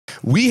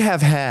We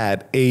have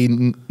had a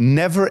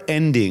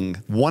never-ending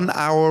 1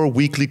 hour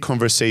weekly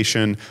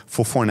conversation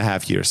for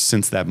 4.5 years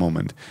since that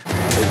moment.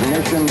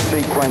 Ignition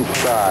sequence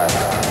start.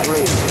 3,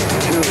 2, 1.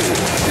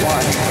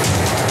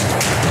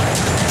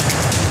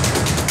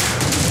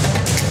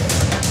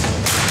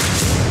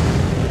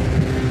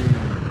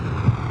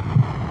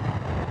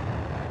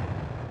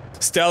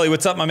 Steli,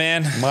 what's up, my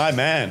man? My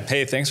man.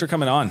 Hey, thanks for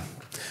coming on.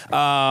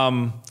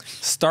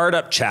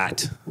 Startup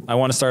chat. I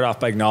want to start off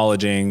by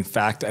acknowledging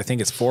fact. I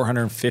think it's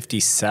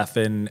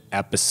 457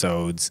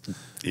 episodes.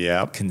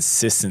 Yeah.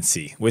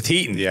 Consistency with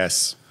Heaton.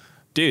 Yes.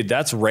 Dude,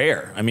 that's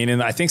rare. I mean,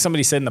 and I think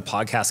somebody said in the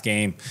podcast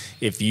game,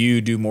 if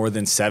you do more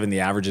than 7, the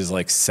average is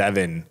like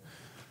 7.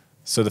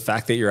 So the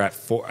fact that you're at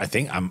 4, I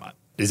think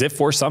is it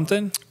 4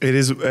 something? It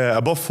is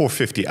above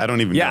 450. I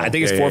don't even know. Yeah, I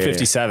think it's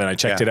 457. I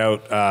checked it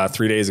out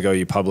 3 days ago.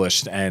 You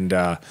published, and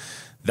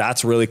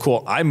that's really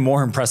cool. I'm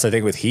more impressed, I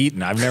think, with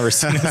Heaton. I've never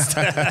seen this.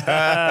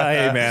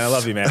 Hey, man, I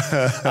love you, man.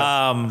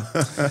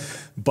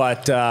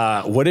 But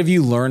what have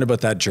you learned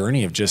about that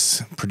journey of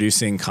just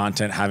producing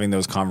content, having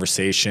those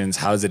conversations?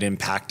 How has it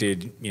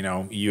impacted,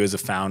 you as a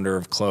founder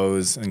of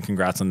Close? And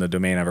congrats on the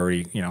domain. I've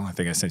already, I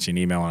think I sent you an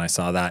email and I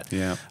saw that.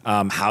 Yeah.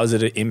 How has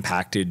it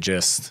impacted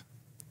just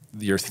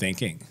your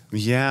thinking?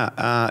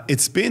 Yeah,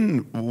 it's been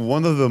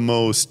one of the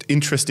most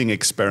interesting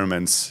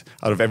experiments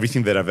out of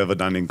everything that I've ever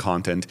done in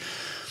content.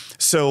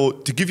 So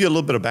to give you a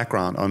little bit of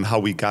background on how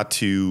we got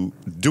to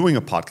doing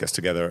a podcast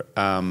together,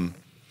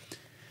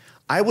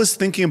 I was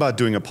thinking about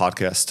doing a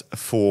podcast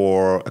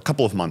for a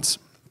couple of months.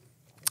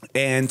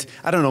 And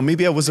I don't know,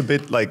 maybe I was a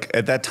bit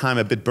at that time,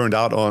 a bit burned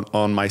out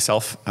on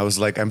myself. I was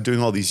like, I'm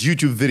doing all these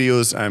YouTube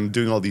videos, I'm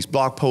doing all these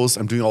blog posts,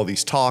 I'm doing all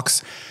these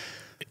talks.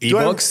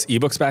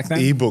 Ebooks back then?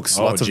 Ebooks,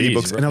 lots of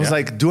ebooks. And I was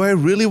like, do I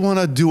really want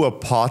to do a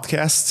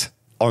podcast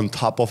on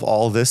top of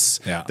all this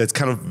that's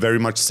kind of very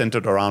much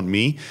centered around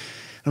me?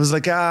 I was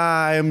like,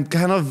 I'm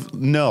kind of,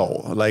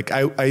 no.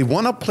 I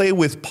want to play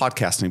with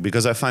podcasting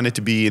because I find it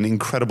to be an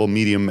incredible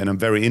medium and I'm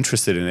very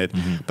interested in it.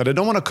 Mm-hmm. But I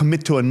don't want to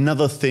commit to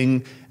another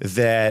thing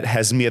that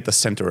has me at the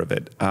center of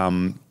it.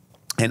 And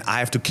I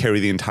have to carry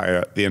the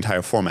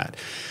entire format.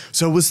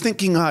 So I was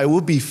thinking it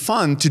would be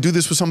fun to do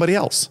this with somebody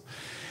else.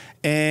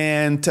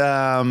 And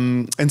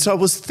so I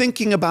was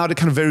thinking about it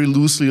kind of very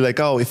loosely,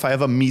 if I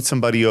ever meet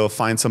somebody or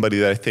find somebody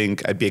that I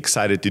think I'd be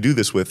excited to do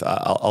this with,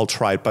 I'll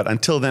try it. But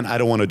until then, I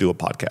don't want to do a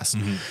podcast.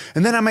 Mm-hmm.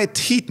 And then I met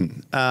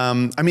Heaton.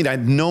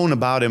 I'd known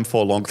about him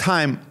for a long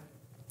time,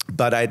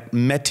 but I'd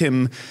met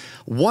him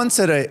once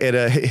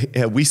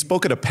we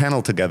spoke at a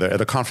panel together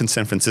at a conference in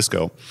San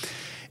Francisco.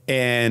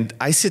 And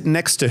I sit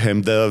next to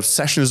him. The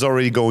session is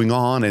already going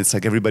on, and it's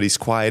like everybody's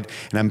quiet.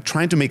 And I'm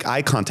trying to make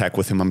eye contact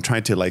with him. I'm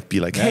trying to be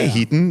like, "Hey,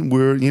 Heaton,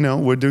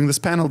 we're doing this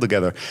panel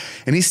together."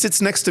 And he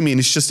sits next to me, and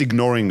he's just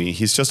ignoring me.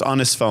 He's just on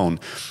his phone.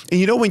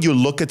 And when you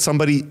look at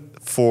somebody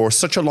for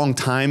such a long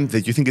time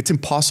that you think it's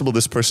impossible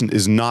this person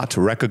is not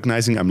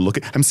recognizing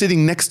I'm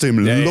sitting next to him,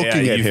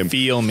 looking at him. You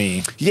feel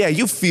me. Yeah,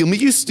 you feel me.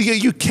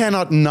 You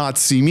cannot not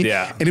see me.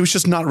 Yeah. And he was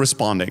just not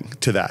responding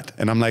to that.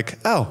 And I'm like,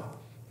 oh.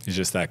 He's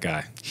just that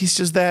guy. He's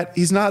just that.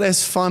 He's not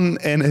as fun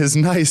and as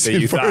nice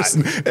in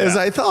person as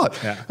I thought.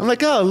 Yeah. I'm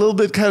like, a little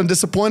bit kind of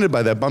disappointed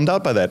by that, bummed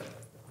out by that.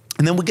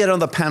 And then we get on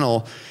the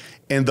panel,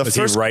 and was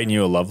he writing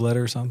you a love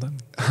letter or something?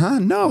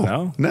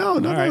 No,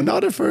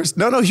 not at first.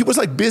 No, he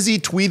was busy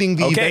tweeting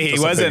the event. Okay, he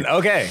wasn't.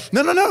 Okay.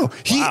 No.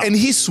 And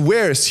he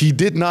swears he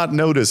did not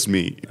notice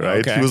me. Right?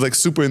 Okay. He was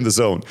super in the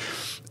zone,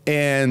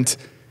 and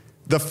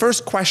the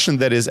first question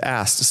that is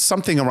asked is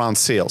something around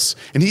sales.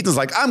 And Heaton's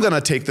like, I'm going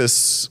to take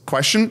this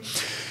question.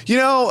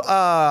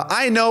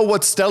 I know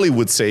what Steli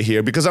would say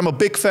here because I'm a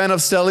big fan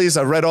of Steli's.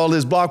 I read all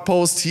his blog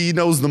posts. He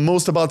knows the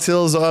most about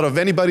sales out of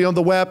anybody on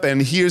the web.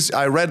 And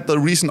I read the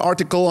recent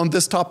article on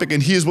this topic,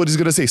 and here's what he's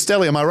going to say.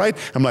 Steli, am I right?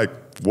 I'm like,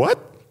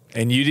 what?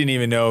 And you didn't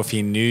even know if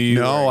he knew you?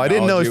 No, I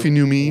didn't know if he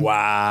knew me.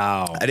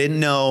 Wow. I didn't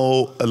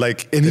know,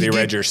 and he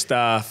read your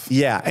stuff?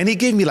 Yeah, and he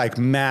gave me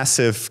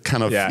massive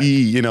kind of,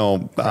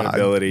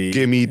 credibility.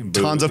 Gave me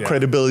tons of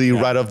credibility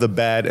right off the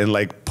bat and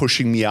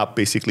pushing me up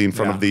basically in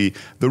front of the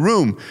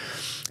room.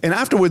 And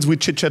afterwards, we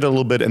chit-chatted a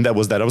little bit, and that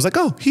was that. I was like,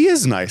 oh, he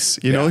is nice.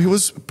 He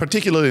was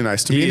particularly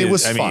nice to me, and it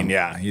was fun.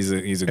 He's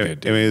a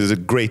good dude. He's a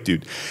great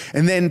dude.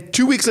 And then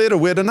 2 weeks later,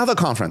 we had another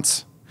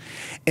conference.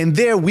 And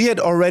there we had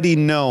already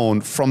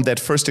known from that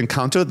first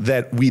encounter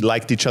that we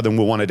liked each other and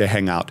we wanted to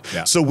hang out.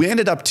 Yeah. So we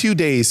ended up 2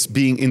 days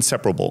being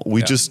inseparable.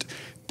 We just,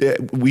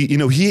 he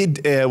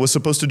was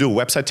supposed to do a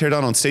website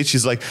teardown on stage.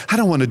 He's like, I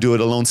don't want to do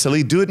it alone,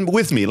 Steli. Do it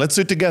with me. Let's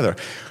do it together.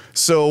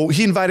 So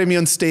he invited me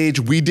on stage.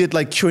 We did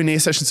Q&A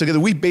sessions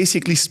together. We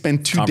basically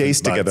spent 2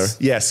 days together.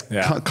 Yes,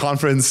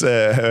 conference,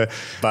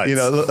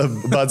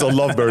 buds or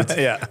lovebirds.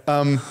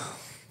 Yeah.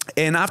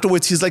 And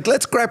afterwards, he's like,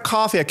 let's grab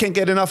coffee. I can't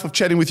get enough of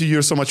chatting with you.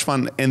 You're so much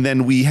fun. And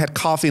then we had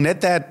coffee. And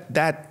at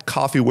that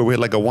coffee where we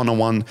had a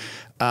one-on-one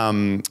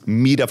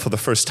meetup for the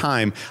first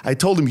time, I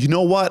told him, you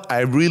know what? I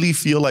really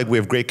feel like we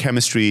have great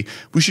chemistry.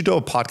 We should do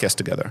a podcast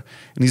together.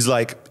 And he's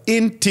like,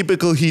 in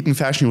typical Heaton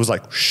fashion, he was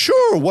like,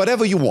 sure,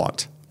 whatever you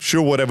want.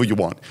 sure, whatever you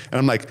want. And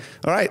I'm like,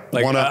 all right.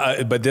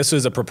 Like, but this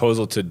was a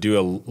proposal to do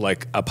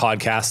a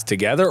podcast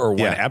together, or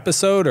one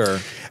episode, or?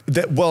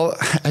 Well,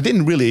 I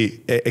didn't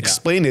really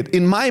explain it.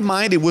 In my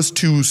mind, it was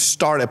to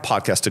start a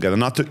podcast together,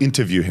 not to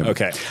interview him.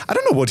 Okay. I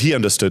don't know what he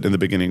understood in the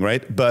beginning,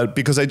 right? But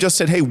because I just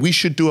said, hey, we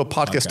should do a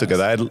podcast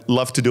together. I'd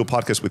love to do a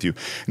podcast with you.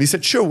 And he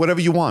said, sure,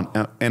 whatever you want.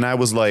 And I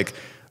was like,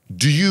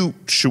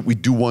 should we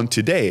do one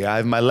today? I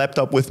have my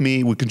laptop with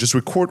me. We can just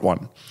record one.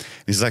 And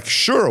he's like,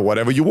 sure,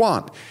 whatever you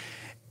want.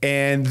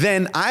 And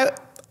then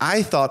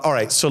I thought, all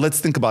right, so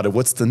let's think about it.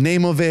 What's the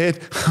name of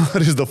it?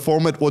 What is the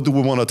format? What do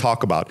we want to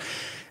talk about?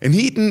 And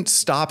Heaton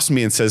stops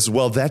me and says,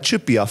 well, that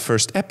should be our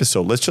first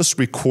episode. Let's just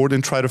record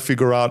and try to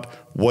figure out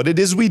what it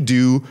is we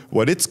do,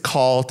 what it's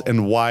called,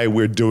 and why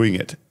we're doing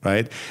it,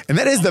 right? And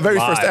that is the very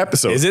first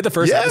episode. Is it the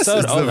first episode?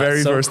 Yes, it's the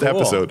very first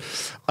episode.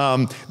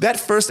 That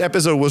first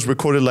episode was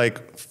recorded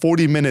like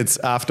 40 minutes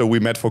after we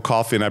met for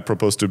coffee and I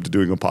proposed to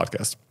doing a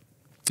podcast.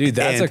 Dude,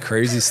 that's a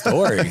crazy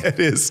story. It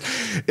is.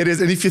 And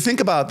if you think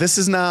about, this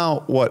is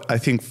now, I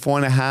think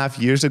 4.5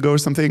 years ago or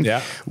something.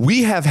 Yeah.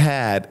 We have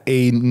had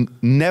a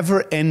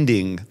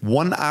never-ending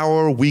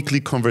 1-hour weekly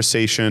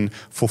conversation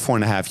for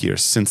 4.5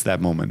 years since that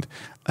moment.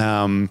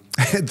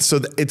 So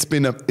it's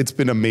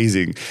been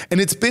amazing. And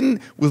it's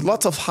been with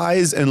lots of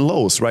highs and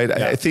lows, right?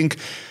 Yeah. I think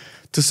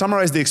to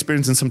summarize the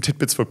experience in some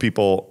tidbits for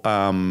people,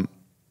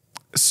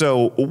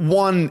 so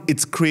one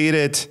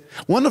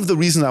of the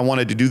reasons I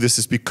wanted to do this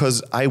is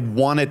because I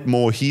wanted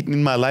more heat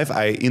in my life.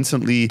 I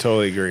instantly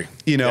totally agree.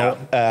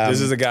 This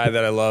is a guy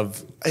that I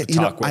love to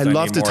talk with. I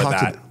love to talk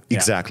to. Yeah.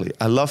 Exactly.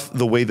 I love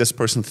the way this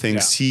person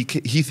thinks. Yeah.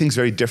 He thinks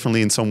very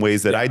differently in some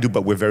ways that I do,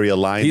 but we're very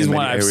aligned. He's in many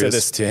one, areas. I've said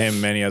this to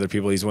him, many other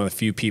people. He's one of the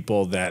few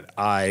people that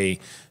I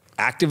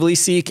actively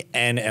seek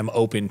and am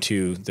open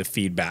to the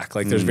feedback.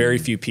 Like there's very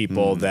few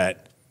people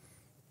that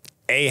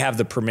have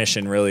the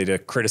permission really to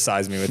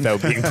criticize me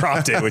without being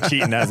prompted, which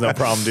Heaton has no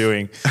problem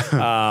doing,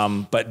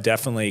 but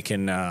definitely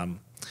can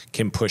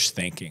push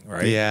thinking,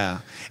 right? Yeah.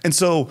 And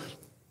so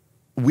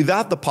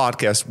without the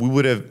podcast, we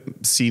would have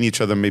seen each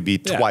other maybe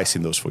twice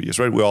in those 4 years,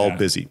 right? We're all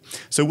busy.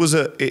 So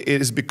it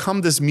has become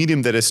this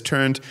medium that has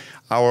turned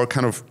our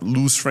kind of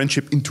loose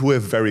friendship into a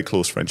very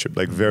close friendship,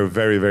 like very,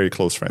 very, very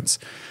close friends.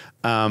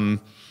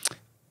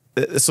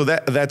 So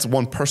that's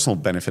one personal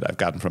benefit I've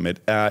gotten from it.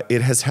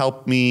 It has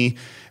helped me.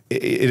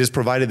 It has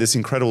provided this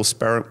incredible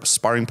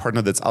sparring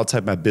partner that's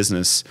outside my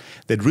business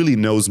that really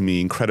knows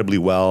me incredibly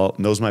well,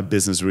 knows my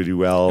business really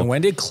well. And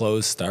when did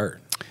Close start?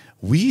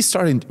 We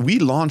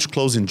launched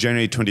Close in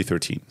January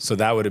 2013. So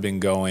that would have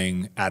been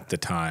going at the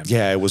time.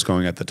 Yeah, it was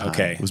going at the time.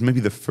 Okay. It was maybe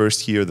the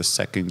first year, the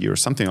second year,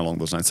 something along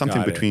those lines,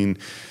 something between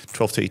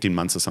 12 to 18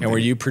 months or something. And were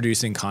you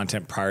producing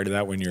content prior to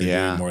that when you were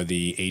doing more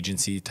the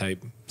agency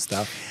type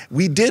stuff?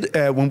 We did,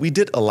 when we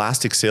did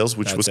Elastic Sales,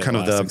 which was kind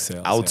of the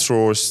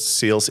outsourced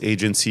sales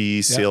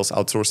agency, sales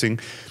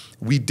outsourcing.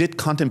 We did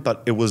content,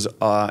 but it was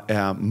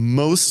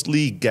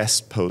mostly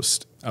guest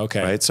post.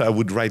 Okay. Right. So I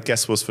would write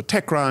guest posts for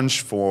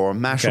TechCrunch, for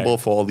Mashable,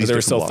 for all these. There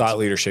was still blogs. thought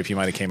leadership. You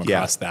might have came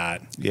across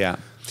that. Yeah.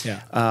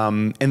 Yeah.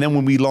 And then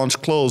when we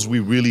launched Close, we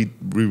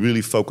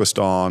really focused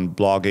on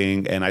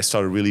blogging, and I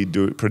started really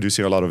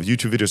producing a lot of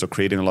YouTube videos or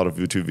creating a lot of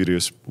YouTube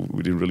videos.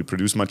 We didn't really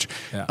produce much.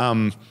 Yeah.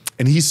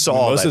 And he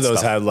saw most of those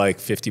stuff. Had like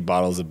 50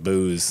 bottles of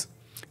booze.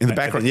 In the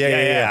background,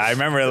 yeah. I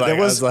remember, like, I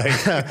was like,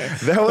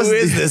 "Who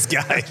is this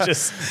guy?"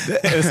 Just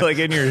it was like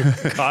in your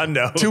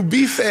condo. To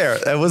be fair,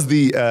 that was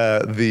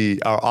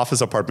our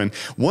office apartment.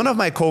 One of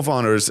my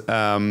co-founders,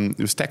 it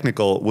was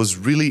technical, was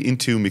really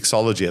into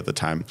mixology at the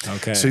time.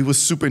 Okay, so he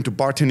was super into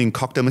bartending,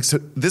 cocktail mix. So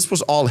this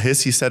was all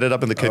his. He set it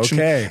up in the kitchen.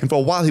 Okay, and for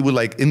a while he would,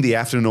 like, in the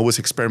afternoon always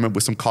experiment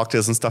with some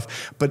cocktails and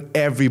stuff. But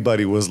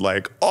everybody was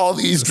like, all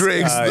these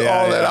drinks,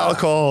 all that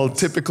alcohol,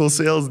 typical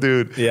sales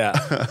dude. Yeah.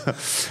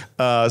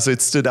 So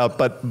it stood out,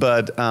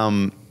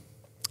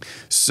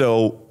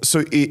 so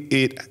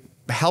it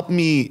helped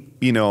me,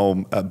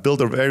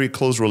 build a very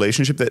close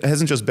relationship that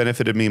hasn't just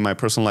benefited me in my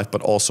personal life,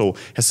 but also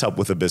has helped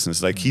with the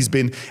business. Like he's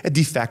been a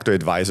de facto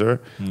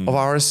advisor of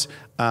ours,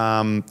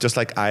 just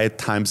like I at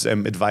times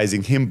am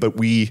advising him. But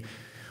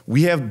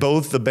we have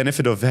both the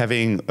benefit of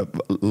having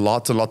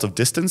lots and lots of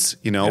distance.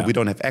 We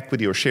don't have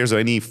equity or shares or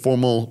any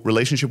formal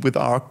relationship with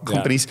our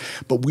companies,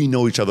 but we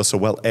know each other so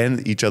well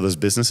and each other's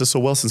businesses so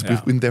well since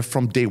we've been there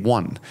from day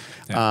one.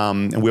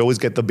 And we always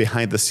get the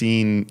behind the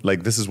scene,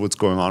 like this is what's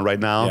going on right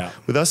now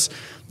with us,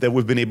 that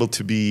we've been able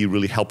to be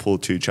really helpful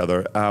to each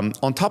other.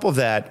 On top of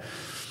that,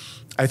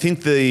 I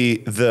think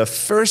the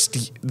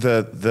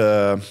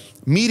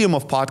medium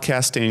of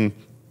podcasting,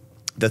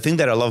 the thing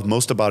that I love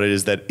most about it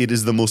is that it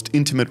is the most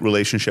intimate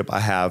relationship I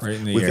have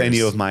with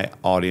any of my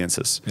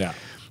audiences. Yeah.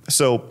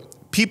 So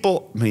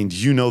people, I mean,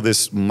 you know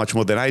this much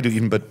more than I do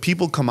even, but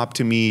people come up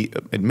to me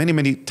at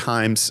many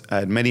times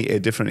at many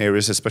different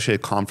areas, especially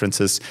at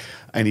conferences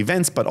and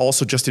events, but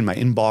also just in my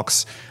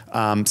inbox,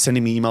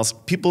 sending me emails.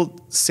 People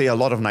say a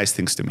lot of nice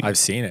things to me. I've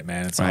seen it,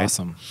 man. It's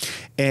awesome.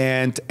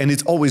 And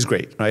it's always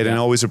great, right? And I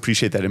always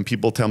appreciate that. And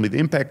people tell me the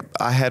impact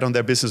I had on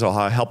their business or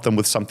how I helped them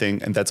with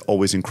something, and that's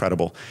always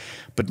incredible.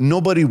 But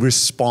nobody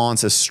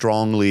responds as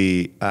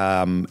strongly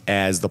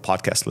as the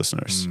podcast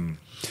listeners.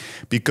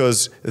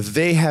 Because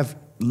they have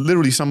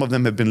literally, some of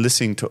them have been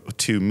listening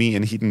to me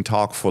and Heaton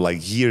talk for like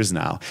years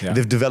now. Yeah.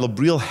 They've developed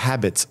real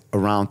habits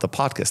around the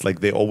podcast. Like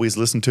they always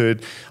listen to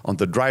it on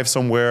the drive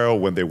somewhere or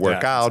when they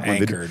work out.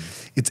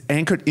 It's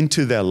anchored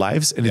into their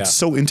lives, and it's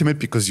so intimate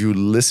because you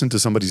listen to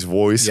somebody's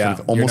voice. Yeah, kind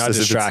of almost you're not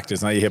distracted.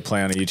 It's not you hit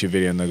play on a YouTube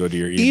video and then go to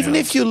your email. Even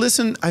if you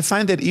listen, I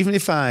find that even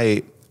if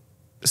I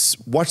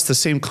watch the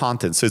same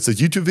content, so it's a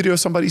YouTube video of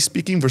somebody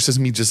speaking versus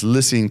me just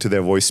listening to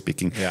their voice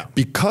speaking,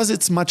 because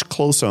it's much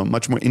closer,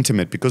 much more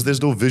intimate, because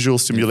there's no visual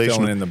stimulation. You're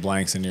filling in the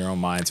blanks in your own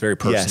mind. It's very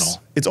personal. Yes.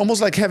 It's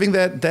almost like having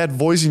that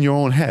voice in your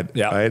own head,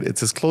 right?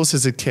 It's as close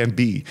as it can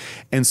be.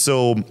 And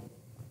so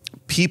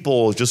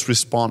people just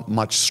respond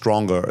much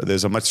stronger.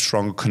 There's a much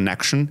stronger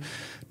connection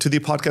to the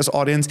podcast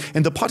audience.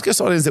 And the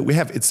podcast audience that we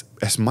have, it's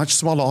a much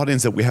smaller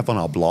audience that we have on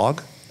our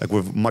blog. Like we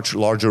have much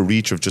larger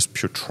reach of just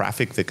pure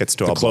traffic that gets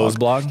to our closed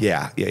blog.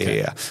 Yeah. We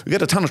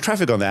get a ton of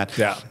traffic on that.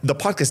 Yeah. The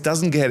podcast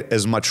doesn't get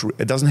as much,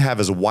 it doesn't have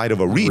as wide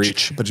of a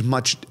reach. But it's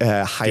much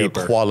higher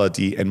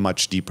quality and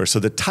much deeper. So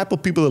the type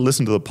of people that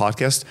listen to the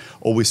podcast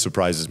always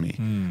surprises me.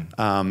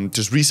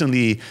 Just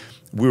recently,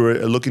 we were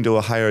looking to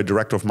hire a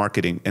director of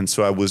marketing. And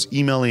so I was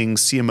emailing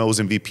CMOs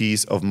and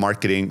VPs of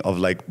marketing of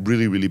like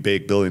really, really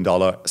big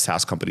billion-dollar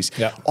SaaS companies.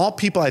 Yeah. All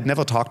people I'd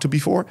never talked to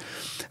before,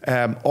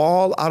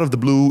 all out of the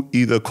blue,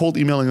 either cold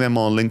emailing them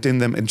or on LinkedIn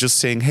them and just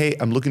saying, hey,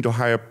 I'm looking to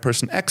hire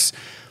person X.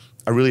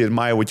 I really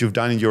admire what you've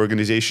done in your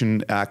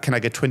organization. Can I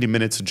get 20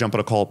 minutes to jump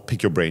on a call,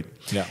 pick your brain?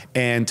 Yeah.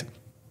 And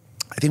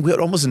I think we had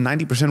almost a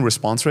 90%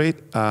 response rate.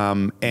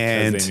 And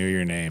because they knew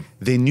your name.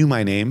 They knew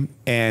my name.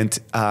 And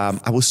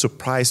I was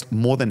surprised.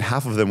 More than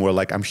half of them were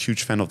like, I'm a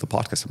huge fan of the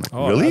podcast. I'm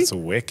like, really? That's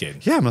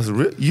wicked. Yeah.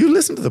 You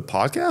listen to the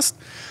podcast?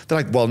 They're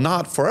like, well,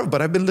 not forever,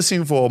 but I've been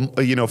listening for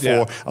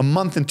a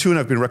month and two, and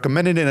I've been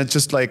recommended it. And it's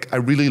just like, I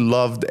really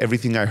loved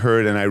everything I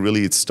heard, and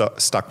it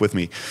stuck with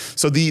me.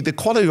 So the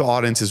quality of the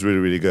audience is really,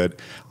 really good.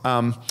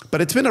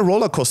 But it's been a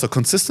roller coaster.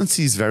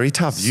 Consistency is very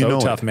tough. So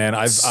tough, man.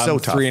 I'm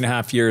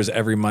 3.5 years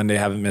every Monday,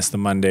 haven't missed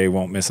a Monday,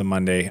 won't miss a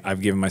Monday.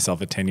 I've given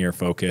myself a 10-year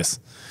focus.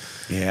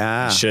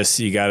 Yeah. It's just,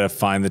 you got to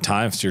find the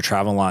time. So you're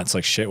traveling a lot. It's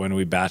like, shit, when do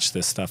we batch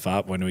this stuff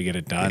up? When do we get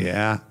it done?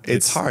 Yeah.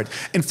 It's hard.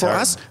 And for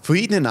us, for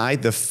Heaton and I,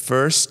 the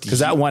first... Because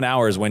that 1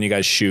 hour is when you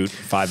guys shoot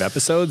 5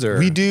 episodes, or?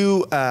 We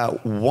do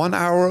 1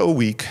 hour a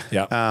week.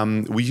 Yeah.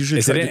 We usually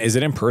is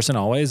it in person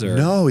always? Or?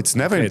 No, it's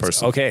never in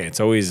person.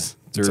 It's always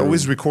through... It's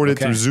always recorded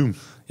through Zoom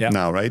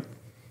now, right?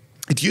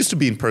 It used to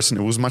be in person.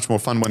 It was much more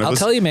fun when I'll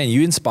tell you, man,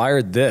 you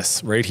inspired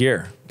this right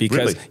here.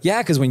 Because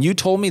because when you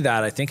told me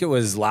that, I think it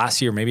was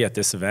last year, maybe at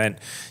this event,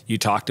 you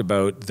talked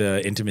about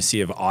the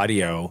intimacy of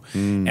audio.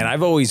 And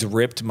I've always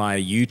ripped my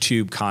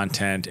YouTube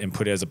content and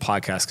put it as a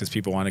podcast because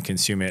people want to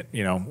consume it,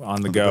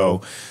 on the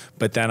go.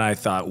 But then I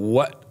thought,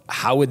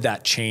 how would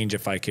that change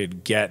if I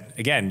could get,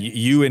 again,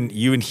 you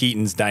and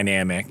Heaton's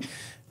dynamic,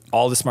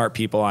 all the smart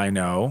people I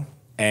know,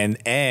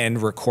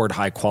 and record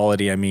high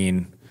quality. I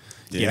mean,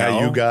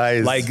 you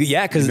guys, like,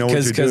 because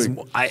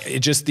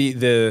just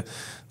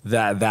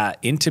that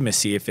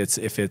intimacy, if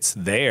it's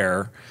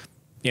there,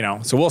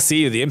 so we'll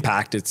see the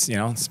impact.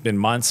 It's been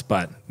months,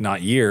 but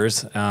not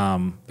years.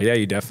 But yeah,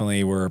 you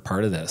definitely were a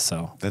part of this.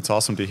 So that's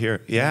awesome to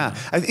hear. Yeah.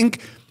 I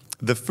think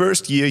the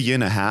first year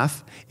and a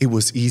half, it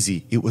was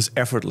easy. It was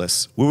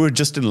effortless. We were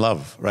just in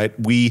love, right?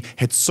 We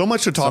had so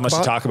much to talk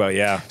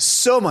about.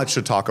 So much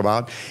to talk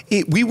about.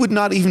 We would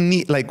not even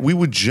need, we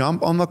would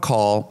jump on the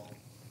call.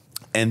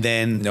 And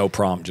then no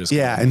prompt, just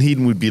and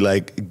Heaton would be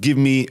like, give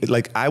me,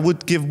 I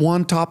would give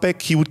one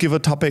topic, he would give a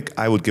topic,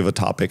 I would give a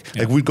topic.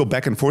 Yeah. We'd go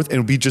back and forth,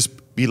 and we'd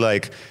just be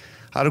like,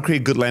 how to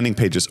create good landing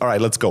pages. All right,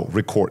 let's go,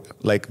 record.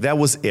 That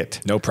was it.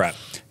 No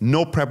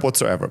prep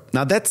whatsoever.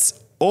 Now that's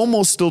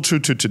almost still true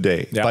to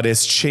today, but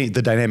it's changed.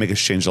 The dynamic has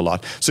changed a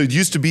lot. So it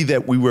used to be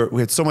that we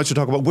had so much to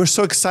talk about. We're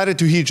so excited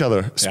to hear each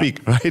other speak,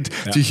 right?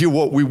 Yeah. To hear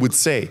what we would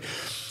say.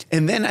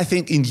 And then I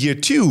think in year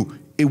 2,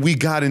 we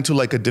got into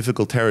a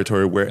difficult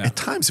territory where at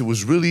times it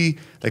was really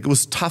it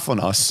was tough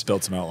on us.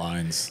 Built some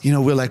outlines.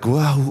 We're like,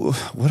 well,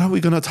 what are we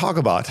going to talk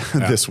about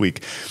this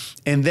week?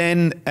 And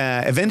then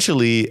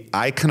eventually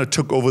I kind of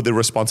took over the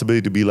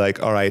responsibility to be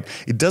like, all right,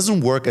 it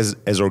doesn't work as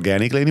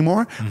organically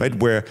anymore, right?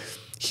 Where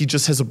he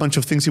just has a bunch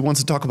of things he wants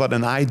to talk about,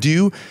 and I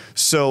do.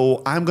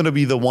 So I'm going to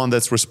be the one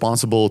that's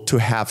responsible to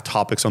have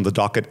topics on the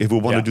docket. If we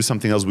want to do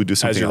something else, we do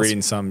something else. As you're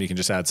reading some, you can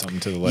just add something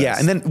to the list. Yeah,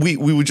 and then we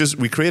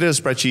created a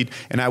spreadsheet,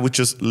 and I would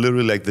just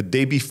literally, like the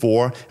day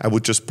before, I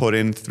would just put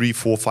in 3,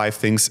 4, 5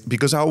 things,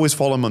 because I always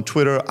follow him on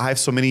Twitter. I have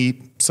so many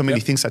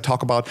things I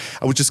talk about.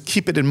 I would just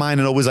keep it in mind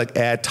and always like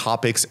add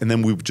topics, and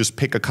then we would just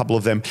pick a couple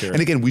of them. Sure.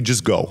 And again, we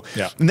just go.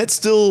 Yeah. And that's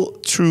still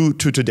true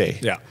to today.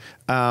 Yeah.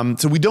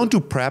 So we don't do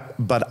prep,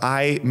 but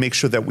I make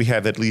sure that we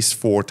have at least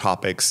 4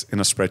 topics in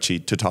a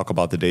spreadsheet to talk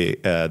about the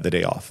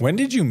day off. When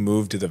did you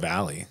move to the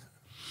Valley?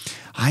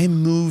 I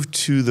moved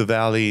to the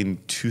Valley in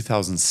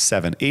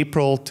 2007,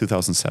 April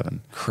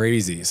 2007.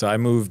 Crazy. So I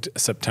moved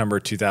September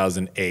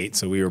 2008.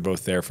 So we were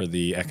both there for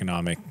the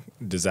economic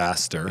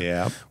disaster.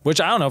 Yeah.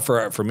 Which I don't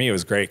know, for me it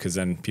was great, because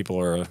then people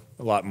were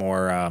a lot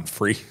more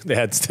free. They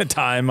had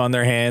time on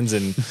their hands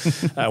and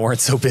weren't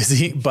so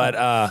busy. But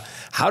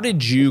how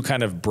did you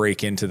kind of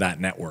break into that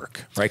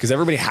network, right? Because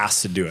everybody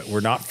has to do it. We're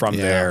not from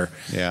there.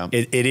 Yeah.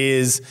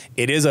 It's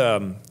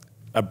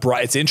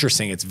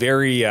interesting. It's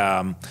very,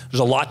 there's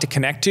a lot to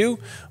connect to,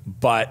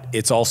 but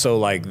it's also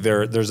like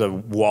there's a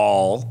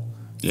wall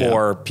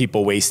for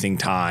people wasting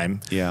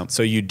time. Yeah.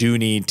 So you do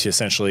need to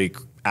essentially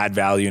add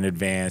value in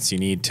advance. You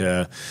need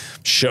to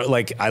show,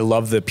 like, I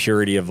love the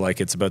purity of,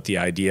 like, it's about the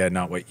idea,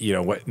 not what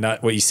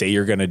you say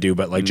you're going to do,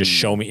 but like, just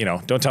show me,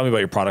 don't tell me about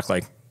your product,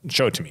 like,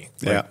 show it to me.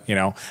 Like,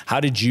 how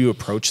did you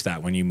approach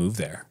that when you moved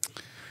there?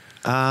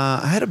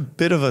 I had a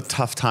bit of a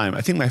tough time.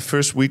 I think my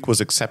first week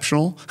was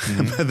exceptional,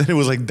 but then it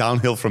was like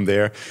downhill from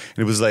there. And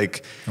it was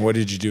like... And what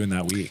did you do in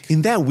that week?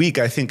 In that week,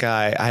 I think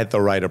I had the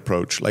right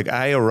approach. Like,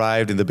 I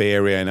arrived in the Bay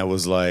Area and I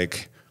was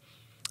like,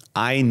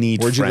 I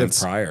need friends. Where'd you live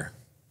prior?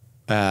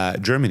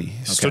 Germany,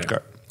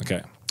 Stuttgart.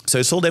 Okay. So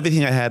I sold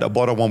everything I had. I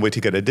bought a one-way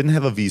ticket. I didn't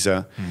have a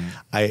visa.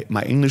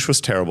 My English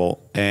was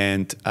terrible.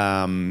 And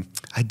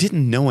I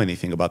didn't know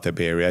anything about the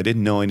Bay Area. I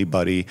didn't know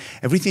anybody.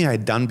 Everything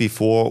I'd done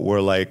before were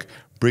like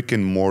brick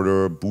and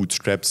mortar,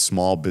 bootstrapped,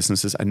 small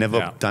businesses. I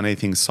never done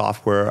anything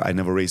software. I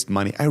never raised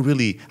money. I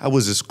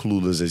was as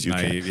clueless as you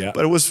can. Yeah.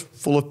 But it was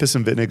full of piss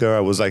and vinegar. I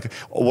was like,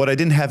 what I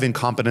didn't have in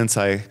competence,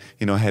 I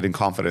had in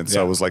confidence.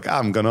 So I was like,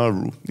 I'm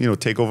gonna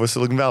take over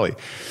Silicon Valley.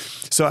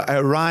 So I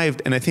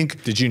arrived, and I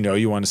think... Did you know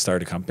you wanted to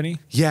start a company?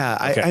 Yeah,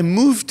 okay. I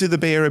moved to the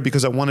Bay Area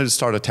because I wanted to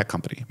start a tech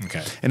company.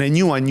 Okay. And I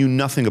knew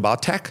nothing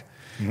about tech,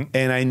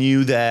 and I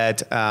knew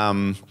that...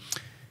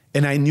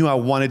 And I knew I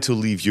wanted to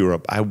leave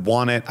Europe. I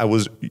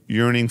was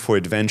yearning for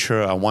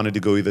adventure. I wanted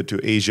to go either to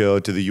Asia or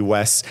to the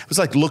US. I was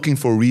like looking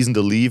for a reason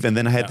to leave. And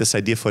then I had this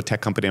idea for a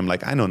tech company. I'm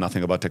like, I know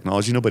nothing about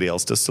technology. Nobody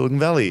else does. Silicon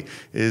Valley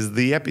is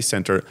the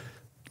epicenter.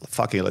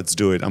 Fuck it, let's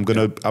do it. I'm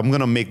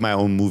gonna make my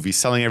own movie,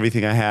 selling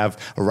everything I have,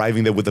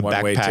 arriving there with a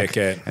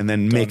backpack, and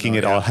then making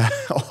it all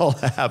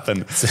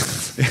happen.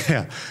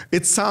 Yeah,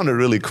 it sounded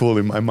really cool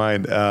in my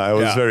mind. I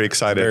was very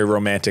excited. Very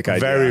romantic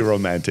idea. Very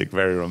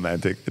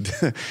romantic.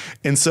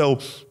 And so,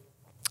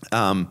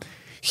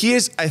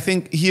 here's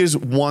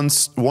one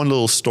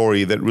little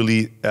story that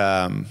really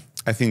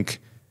I think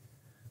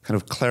kind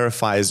of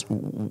clarifies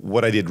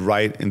what I did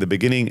right in the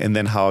beginning and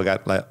then how I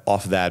got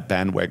off that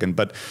bandwagon.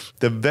 But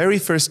the very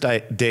first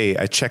day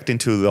I checked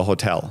into the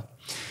hotel,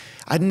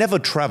 I'd never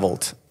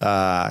traveled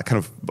outside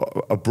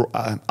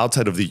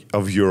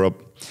of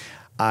Europe.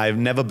 I've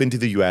never been to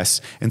the US.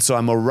 And so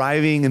I'm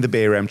arriving in the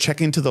Bay Area, I'm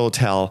checking into the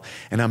hotel,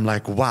 and I'm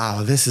like,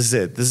 wow, this is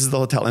it. This is the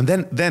hotel. And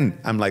then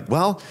I'm like,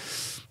 well,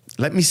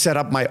 let me set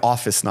up my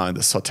office now in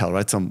this hotel,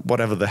 right? So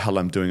whatever the hell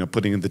I'm doing, I'm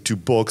putting in the 2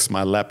 books,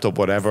 my laptop,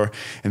 whatever.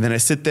 And then I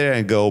sit there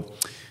and go,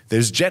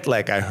 there's jet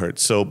lag, I heard.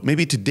 So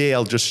maybe today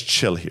I'll just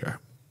chill here.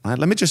 Right?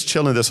 Let me just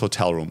chill in this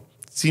hotel room.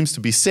 It seems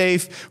to be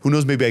safe. Who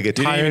knows, maybe I get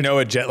tired. You didn't even know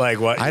what jet lag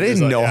was. I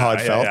didn't know how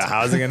it felt. Yeah.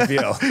 How's it going to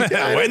feel?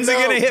 When's it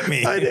going to hit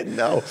me? I didn't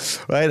know.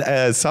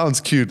 Right?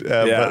 Sounds cute.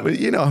 But,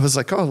 I was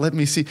like, oh, let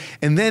me see.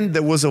 And then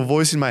there was a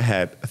voice in my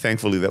head,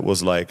 thankfully, that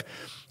was like,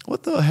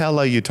 what the hell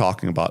are you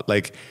talking about?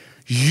 Like,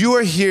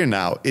 you're here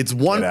now. It's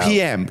 1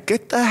 p.m.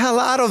 Get the hell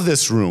out of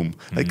this room.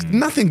 Like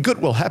nothing good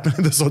will happen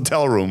in this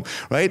hotel room,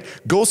 right?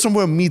 Go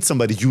somewhere, meet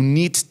somebody. You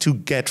need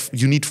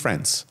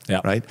friends,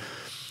 right?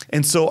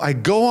 And so I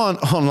go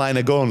online,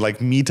 I go on like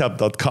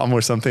meetup.com or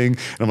something,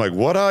 and I'm like,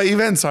 what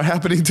events are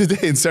happening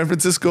today in San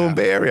Francisco and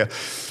Bay Area?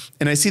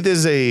 And I see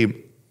there's a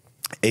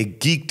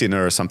geek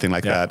dinner or something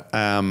like that.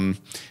 And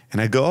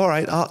I go, all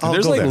right, I'll go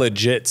there. There's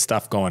legit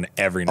stuff going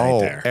every night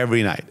there.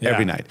 Every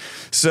night.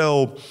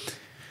 So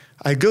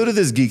I go to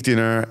this geek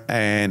dinner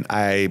and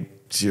I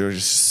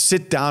just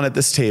sit down at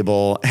this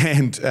table,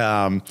 and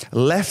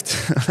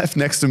left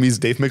next to me is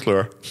Dave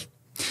McClure,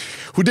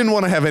 who didn't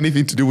want to have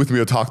anything to do with me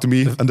or talk to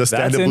me,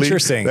 understandably. That's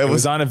interesting. It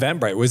was on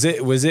Eventbrite. Was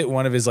it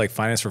one of his like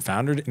Finance for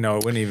Founder? No,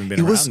 it wouldn't even been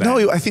around that.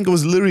 No, I think it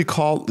was literally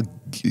called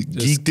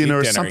geek dinner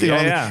or something.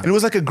 And it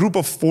was like a group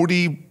of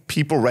 40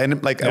 people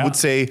random. Like I would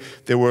say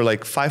there were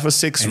like 5 or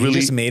 6 and really. He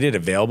just made it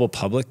available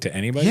public to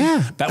anybody.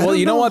 Yeah. Well,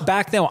 you know what?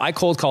 Back then I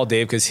cold called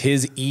Dave because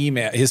his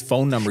email, his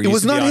phone number. It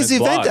was not his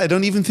event. I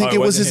don't even think it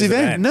was his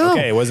event. No.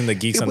 Okay, it wasn't the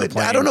Geeks on the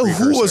Plane. I don't know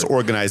who was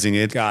organizing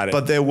it. Got it.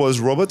 But there was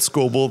Robert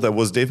Scoble, there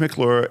was Dave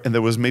McClure, and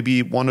there was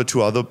maybe 1 or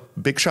 2 other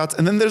big shots.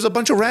 And then there's a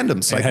bunch of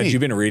randoms. And had you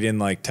been reading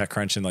like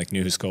TechCrunch and like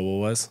knew who Scoble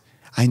was?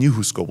 I knew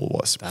who Scoble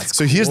was. That's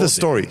so cool, here's the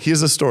story. dude. Here's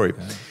the story.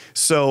 Okay.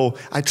 So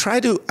I try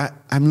to,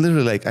 I'm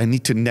literally like, I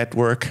need to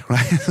network,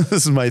 right?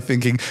 This is my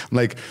thinking. I'm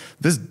like,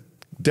 this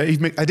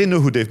Dave, I didn't know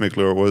who Dave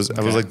McClure was. Okay.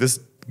 I was like, this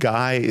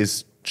guy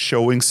is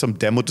showing some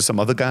demo to some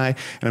other guy.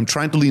 And I'm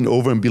trying to lean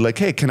over and be like,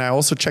 hey, can I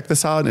also check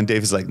this out? And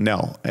Dave is like,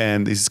 no.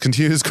 And he's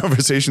continuing his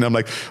conversation. I'm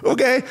like,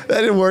 okay,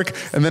 that didn't work.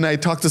 And then I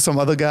talked to some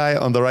other guy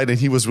on the right and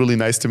he was really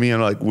nice to me.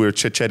 And like, we were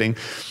chit-chatting.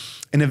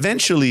 And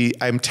eventually,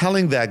 I'm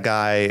telling that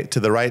guy to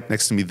the right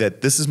next to me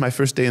that this is my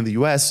first day in the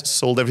US,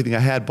 sold everything I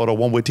had, bought a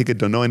one-way ticket,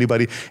 don't know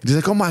anybody. And he's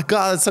like, oh my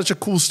God, that's such a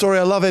cool story,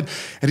 I love it.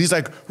 And he's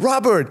like,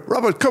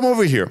 Robert, come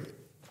over here.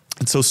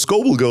 And so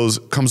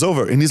Scoble comes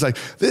over and he's like,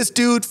 this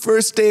dude,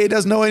 first day,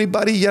 doesn't know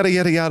anybody, yada,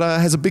 yada, yada,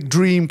 has a big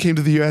dream, came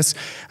to the US.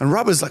 And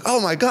Robert's like,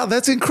 oh my God,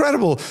 that's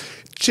incredible.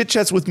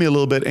 Chit-chats with me a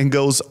little bit and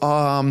goes,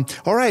 all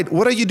right,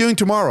 what are you doing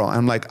tomorrow?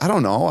 I'm like, I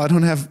don't know, I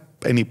don't have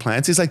any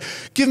plans. He's like,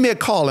 give me a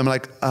call. I'm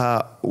like,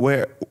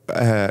 where,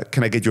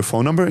 can I get your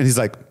phone number? And he's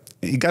like,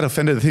 he got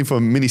offended, I think, for a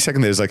mini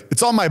second there. He's like,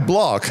 it's on my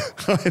blog.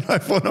 My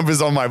phone number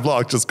is on my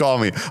blog. Just call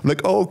me. I'm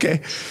like, oh,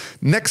 okay.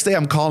 Next day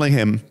I'm calling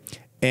him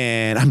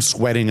and I'm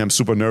sweating. I'm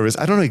super nervous.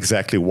 I don't know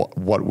exactly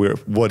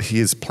what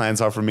his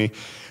plans are for me.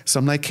 So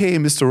I'm like, hey,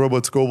 Mr.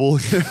 Robert Scoble,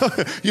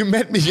 you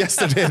met me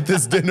yesterday at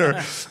this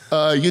dinner.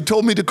 You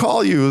told me to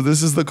call you.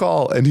 This is the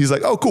call. And he's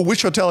like, oh, cool.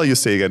 Which hotel are you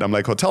staying at? I'm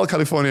like, Hotel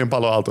California in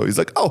Palo Alto. He's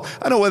like, oh,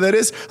 I know where that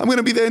is. I'm going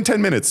to be there in 10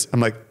 minutes.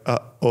 I'm like,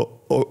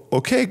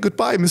 okay,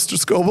 goodbye,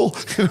 Mr. Scoble.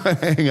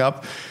 I hang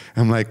up.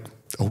 I'm like,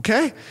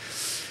 okay.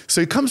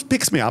 So he comes,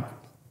 picks me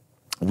up.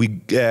 We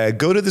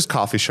go to this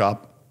coffee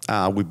shop.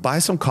 We buy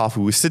some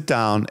coffee, we sit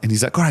down, and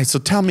he's like, all right, so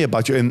tell me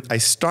about you. And I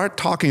start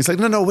talking. He's like,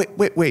 no,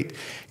 wait.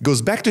 He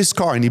goes back to his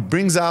car and he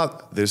brings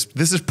out, this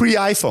is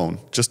pre-iPhone,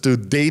 just to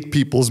date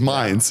people's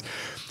minds,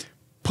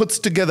 puts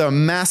together a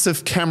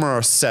massive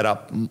camera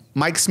setup,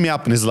 mics me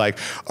up and is like,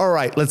 all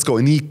right, let's go.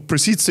 And he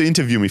proceeds to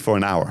interview me for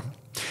an hour.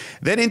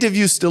 That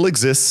interview still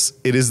exists.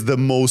 It is the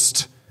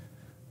most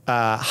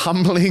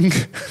humbling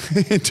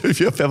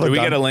interview I've ever done. We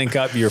got to link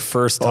up your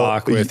first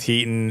talk with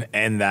Heaton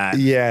and that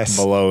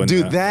below.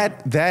 Dude,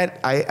 that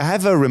I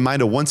have a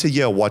reminder once a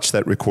year I watch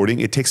that recording.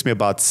 It takes me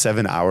about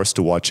 7 hours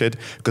to watch it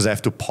because I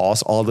have to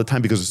pause all the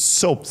time because it's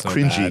so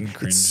cringy.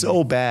 It's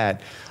so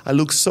bad. I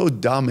look so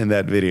dumb in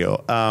that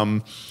video.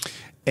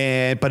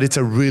 But it's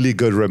a really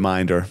good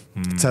reminder.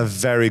 It's a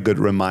very good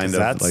reminder.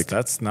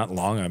 That's not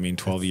long. I mean,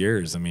 12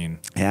 years. I mean,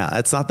 yeah,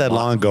 that's not that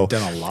long ago. You've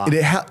done a lot.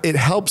 It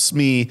helps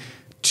me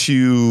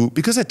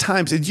because at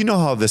times, and you know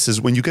how this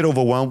is, when you get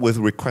overwhelmed with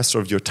requests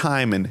of your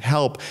time and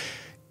help,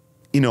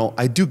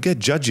 I do get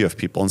judgy of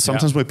people. And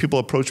sometimes when people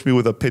approach me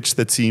with a pitch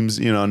that seems,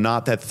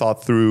 not that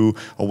thought through,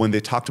 or when they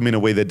talk to me in a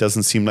way that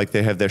doesn't seem like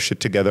they have their shit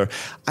together,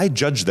 I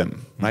judge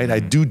them, right? I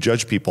do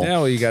judge people. Yeah,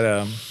 well, you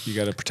gotta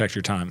protect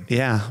your time.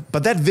 Yeah,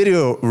 but that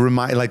video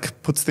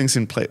puts things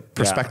in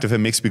perspective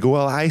and makes me go,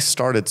 well, I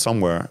started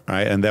somewhere,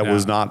 right? And that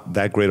was not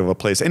that great of a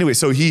place. Anyway,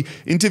 so he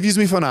interviews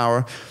me for an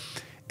hour.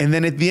 And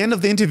then at the end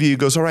of the interview, he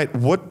goes, all right,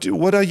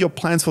 what are your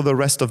plans for the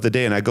rest of the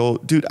day? And I go,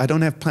 dude, I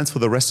don't have plans for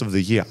the rest of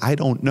the year. I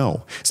don't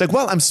know. It's like,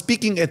 well, I'm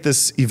speaking at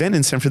this event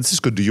in San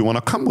Francisco. Do you want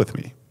to come with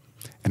me?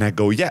 And I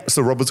go, yeah.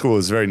 So Robert Scoble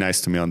was very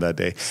nice to me on that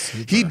day.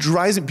 Super. He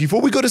drives me,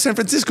 before we go to San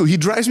Francisco, he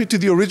drives me to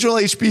the original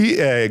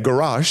HP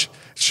garage,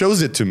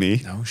 shows it to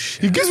me. No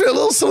shit. He gives me a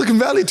little Silicon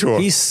Valley tour.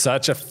 He's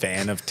such a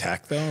fan of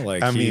tech, though.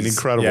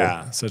 Incredible.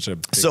 Yeah, such a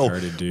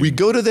big-hearted dude. We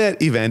go to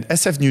that event,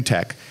 SF New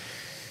Tech.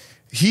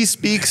 He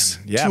speaks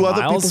to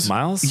other people.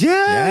 Miles?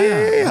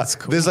 Yeah. That's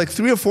cool. There's like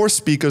 3 or 4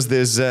 speakers.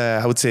 There's,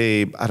 I would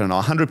say,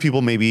 100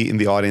 people maybe in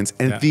the audience.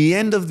 And at the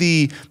end of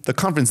the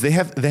conference, they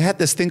had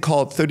this thing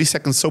called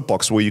 30-second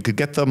soapbox where you could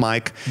get the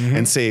mic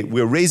and say,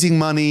 we're raising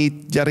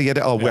money, yada,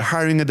 yada. Oh, we're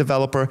hiring a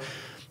developer.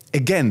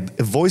 Again,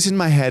 a voice in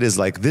my head is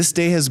like, this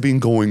day has been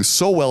going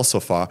so well so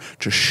far.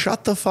 Just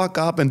shut the fuck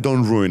up and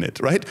don't ruin it,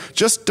 right?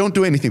 Just don't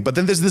do anything. But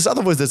then there's this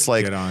other voice that's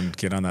like, get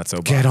on that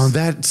soapbox. Get on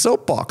that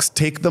soapbox.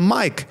 Take the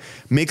mic.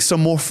 Make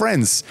some more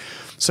friends.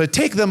 So I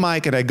take the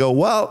mic and I go,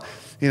 well,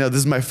 this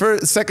is my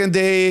second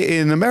day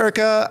in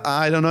America.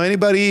 I don't know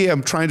anybody.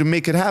 I'm trying to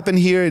make it happen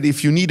here.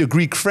 If you need a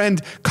Greek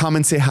friend, come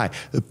and say hi.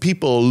 The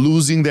people are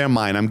losing their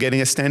mind. I'm getting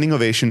a standing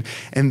ovation.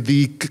 And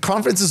the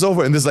conference is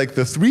over. And there's like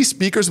the 3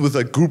 speakers with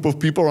a group of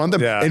people around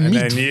them. Yeah, and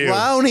me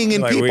drowning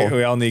in people.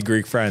 We all need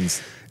Greek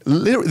friends.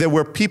 Literally, there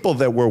were people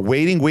that were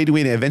waiting.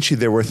 Eventually,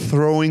 they were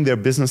throwing their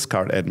business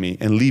card at me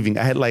and leaving.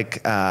 I had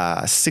like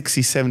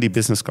 60, 70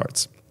 business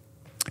cards.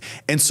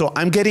 And so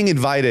I'm getting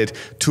invited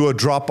to a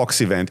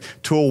Dropbox event,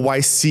 to a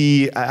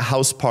YC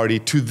house party,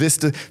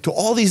 to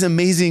all these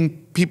amazing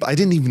people. I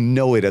didn't even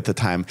know it at the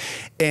time.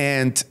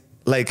 And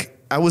like,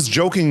 I was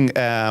joking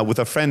with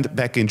a friend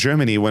back in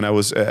Germany when I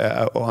was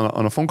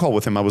on a phone call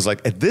with him. I was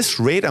like, at this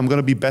rate, I'm going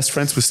to be best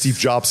friends with Steve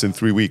Jobs in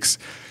 3 weeks.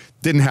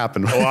 Didn't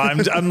happen. Well,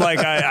 I'm like,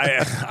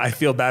 I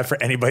feel bad for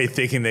anybody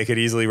thinking they could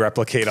easily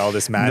replicate all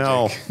this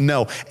magic.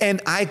 No.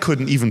 And I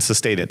couldn't even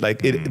sustain it. Like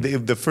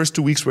the first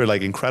 2 weeks were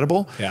like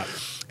incredible. Yeah.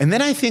 And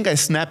then I think I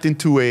snapped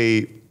into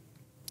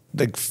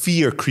like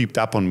fear creeped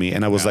up on me,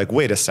 and I was like,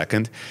 wait a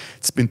second,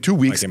 it's been 2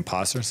 weeks. Like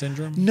imposter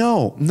syndrome?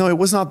 No, it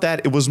was not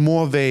that. It was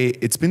more of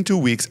it's been 2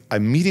 weeks.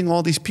 I'm meeting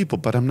all these people,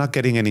 but I'm not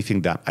getting anything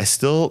done. I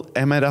still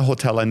am at a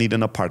hotel. I need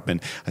an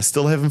apartment. I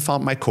still haven't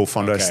found my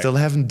co-founder. Okay. I still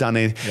haven't done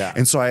it. Yeah.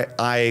 And so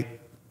I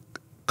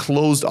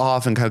closed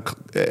off and kind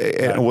of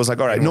and was like,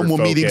 all right, no more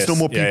meetings, no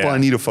more people. I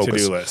need to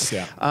focus. To-do list,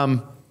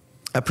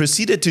 I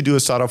proceeded to do a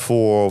startup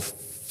for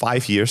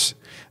 5 years.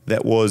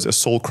 That was a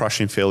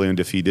soul-crushing failure and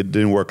defeat. It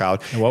didn't work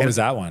out. And what was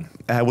that one?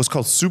 It was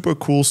called Super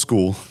Cool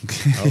School.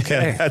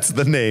 Okay. That's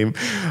the name.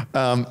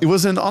 It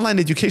was an online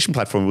education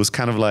platform. It was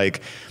kind of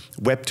like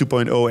Web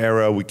 2.0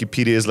 era.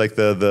 Wikipedia is like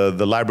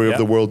the library of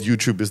the world.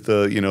 YouTube is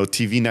the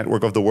TV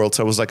network of the world.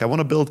 So I was like, I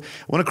want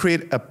to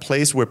create a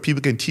place where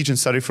people can teach and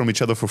study from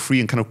each other for free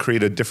and kind of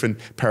create a different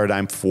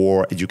paradigm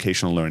for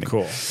educational learning.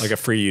 Cool. Like a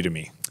free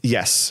Udemy.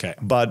 Yes. Okay.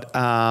 But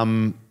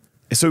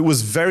so it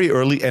was very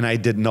early, and I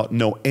did not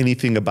know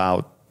anything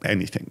about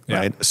anything,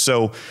 right?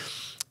 So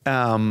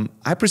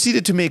I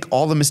proceeded to make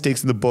all the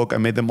mistakes in the book. I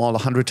made them all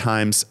 100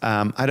 times.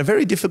 I had a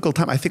very difficult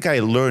time. I think I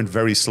learned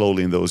very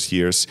slowly in those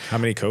years. How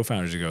many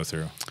co-founders did you go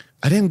through?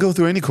 I didn't go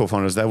through any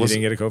co-founders. You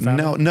didn't get a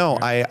co-founder? No.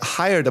 I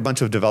hired a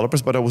bunch of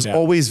developers, but I was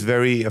always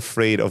very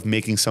afraid of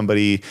making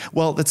somebody.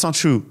 Well, that's not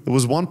true. There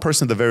was one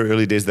person in the very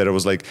early days that I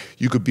was like,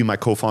 you could be my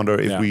co-founder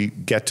if we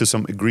get to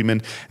some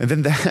agreement. And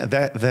then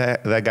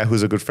that guy,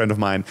 who's a good friend of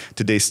mine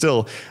today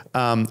still,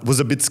 was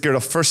a bit scared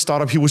of first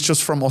startup. He was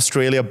just from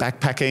Australia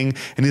backpacking,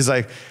 and he's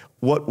like,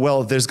 what?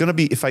 Well, there's going to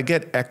be, if I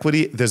get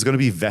equity, there's going to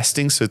be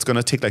vesting. So it's going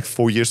to take like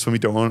 4 years for me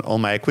to own all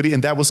my equity.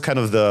 And that was kind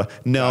of the,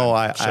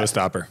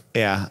 showstopper.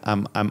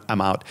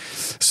 I'm out.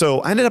 So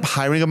I ended up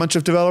hiring a bunch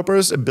of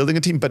developers and building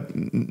a team, but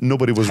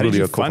nobody was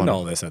really a co-founder. How did you fund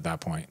all this at that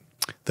point?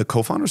 The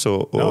co-founders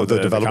or the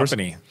developers? The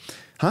company.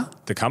 Huh?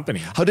 The company.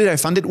 How did I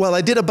fund it? Well,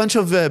 I did a bunch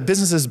of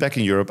businesses back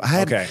in Europe.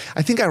 I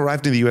think I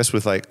arrived in the US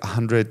with like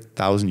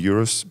 100,000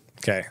 euros.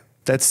 Okay.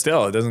 That's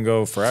still, it doesn't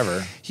go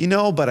forever.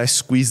 But I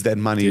squeezed that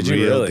money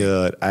real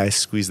good. I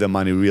squeezed that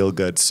money real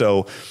good.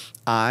 So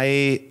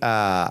I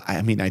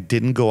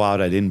didn't go out.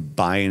 I didn't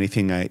buy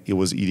anything. It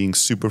was eating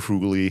super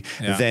frugally.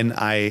 Yeah. Then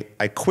I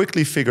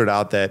quickly figured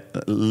out that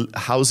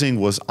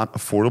housing was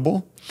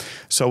unaffordable.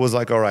 So I was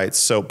like, all right,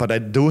 but I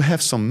do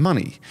have some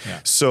money. Yeah.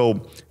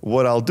 So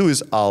what I'll do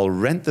is I'll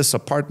rent this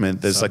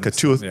apartment. There's like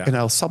and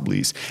I'll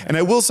sublease. And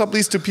I will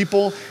sublease to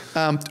people,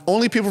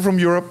 only people from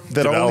Europe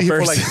that are only here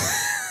for like...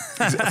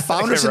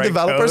 founders and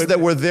developers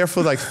that were there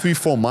for like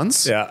 3-4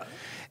 months. Yeah.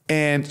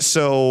 And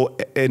so,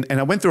 and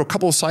I went through a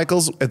couple of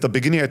cycles. At the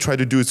beginning, I tried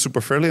to do it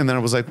super fairly. And then I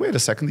was like, wait a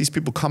second, these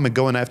people come and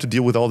go and I have to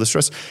deal with all the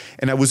stress.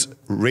 And I was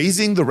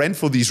raising the rent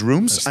for these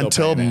rooms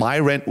until my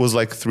rent was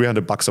like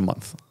 $300 a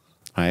month.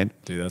 Right?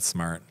 Dude, that's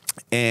smart.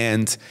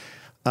 And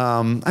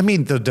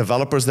the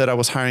developers that I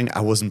was hiring,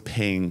 I was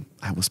paying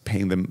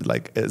them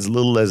like as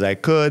little as I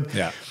could.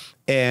 Yeah.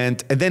 And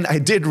then I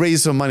did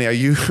raise some money. Are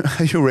you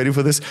ready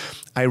for this?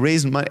 I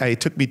raised money. It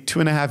took me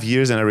 2.5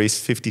 years, and I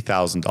raised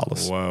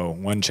 $50,000. Whoa!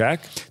 One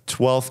check?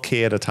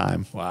 $12K at a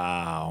time.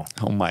 Wow!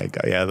 Oh my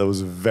God! Yeah, that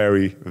was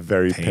very,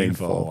 very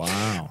painful.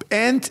 Wow!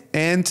 And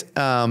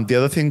the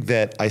other thing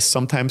that I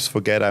sometimes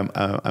forget,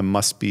 I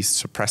must be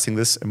suppressing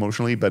this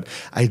emotionally, but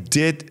I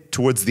did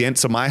towards the end.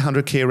 So my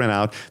 100K ran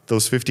out.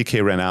 Those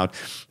 50K ran out,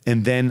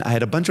 and then I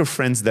had a bunch of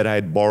friends that I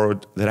had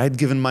borrowed, that I had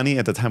given money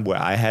at the time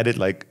where I had it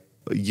like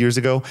years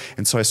ago.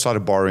 And so I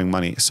started borrowing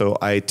money. So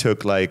I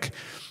took like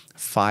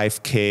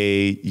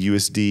 5K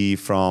USD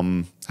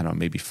from, I don't know,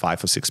 maybe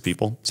 5 or 6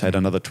 people. So I had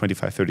another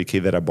 25,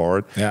 30K that I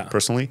borrowed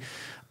personally.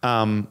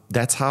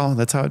 That's how I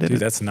did it. Dude,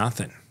 that's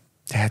nothing.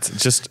 That's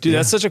just,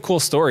 that's such a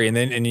cool story. And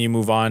then you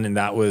move on, and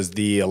that was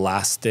the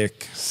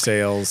Elastic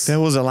Sales.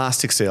 That was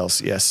Elastic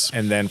Sales, yes.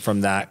 And then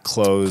from that,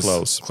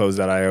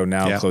 Close.io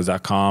now,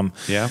 Close.com.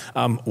 Yeah.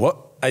 What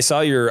I saw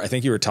I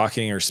think you were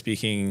talking or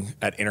speaking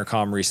at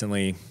Intercom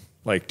recently,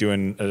 like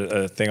doing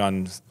a thing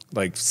on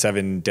like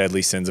 7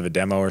 deadly sins of a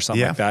demo or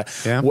something like that.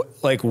 Yeah.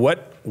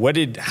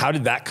 How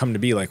did that come to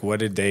be? Like,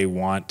 what did they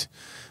want?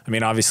 I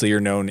mean, obviously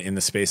you're known in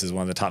the space as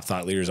one of the top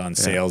thought leaders on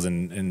sales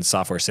and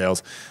software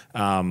sales.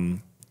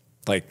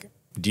 Like,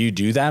 do you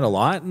do that a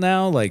lot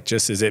now? Like,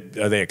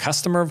 are they a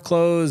customer of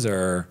Close,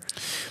 or?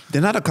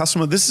 They're not a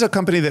customer. This is a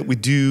company that we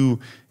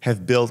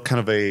have built kind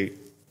of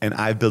and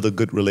I've built a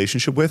good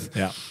relationship with.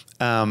 Yeah.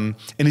 And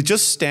it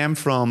just stemmed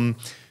from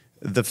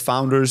the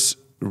founders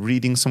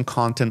reading some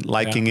content,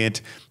 liking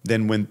it.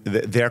 Then when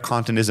their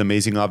content is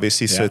amazing,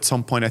 obviously. So at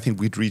some point, I think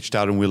we'd reached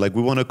out and we're like,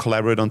 we want to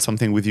collaborate on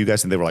something with you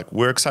guys. And they were like,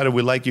 we're excited.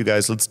 We like you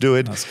guys. Let's do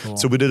it. That's cool.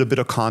 So we did a bit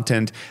of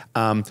content.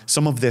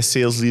 Some of their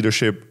sales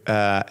leadership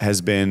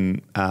has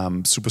been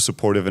super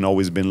supportive and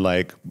always been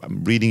like,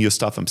 I'm reading your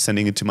stuff. I'm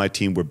sending it to my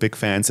team. We're big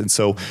fans. And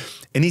so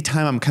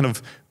anytime I'm kind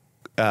of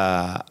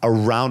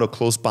around or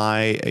close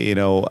by,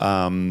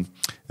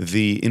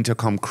 the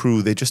Intercom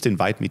crew, they just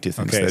invite me to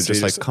things. They're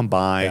just like, come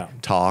by,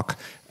 talk.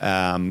 So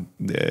I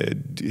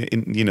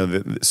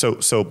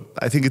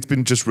think it's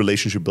been just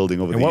relationship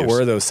building over the years. And what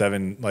were those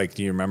 7, like,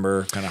 do you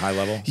remember kind of high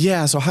level?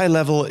 Yeah, so high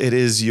level, it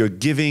is you're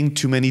giving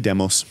too many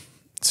demos.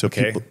 So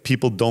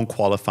people don't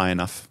qualify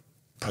enough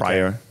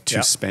prior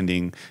to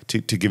spending, to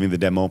giving the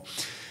demo.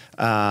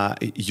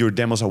 Your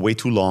demos are way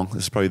too long.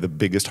 This is probably the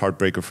biggest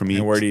heartbreaker for me.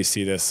 And where do you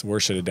see this? Where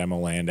should a demo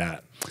land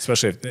at?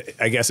 Especially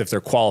if they're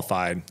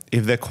qualified.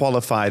 If they're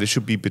qualified, it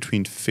should be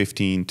between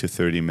 15 to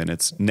 30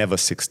 minutes, never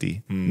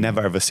 60.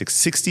 Never ever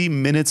 60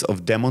 minutes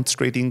of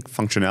demonstrating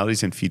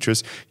functionalities and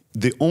features.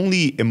 The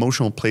only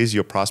emotional place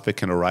your prospect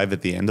can arrive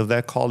at the end of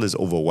that call is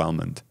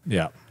overwhelmed.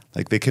 Yeah.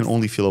 Like they can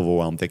only feel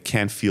overwhelmed. They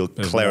can't feel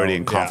clarity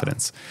and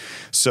confidence.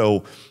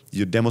 So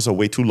your demos are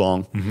way too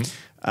long.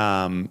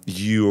 A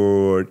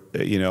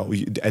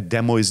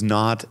demo is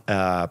not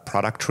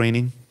product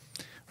training,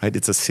 right?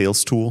 It's a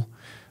sales tool.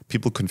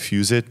 People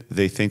confuse it.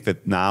 They think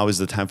that now is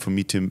the time for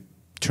me to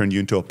turn you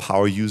into a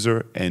power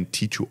user and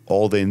teach you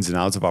all the ins and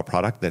outs of our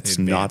product. That's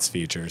not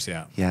features.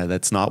 Yeah,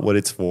 that's not what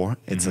it's for.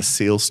 It's a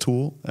sales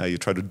tool. You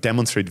try to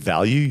demonstrate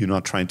value. You're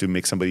not trying to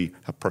make somebody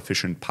a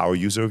proficient power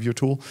user of your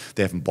tool.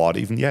 They haven't bought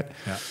even yet.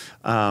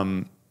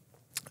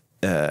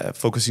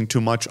 Focusing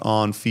too much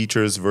on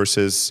features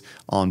versus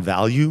on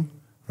value.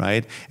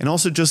 Right? And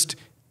also just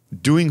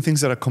doing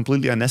things that are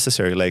completely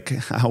unnecessary. Like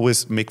I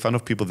always make fun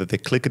of people that they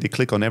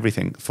click on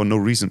everything for no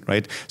reason,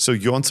 right? So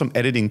you're on some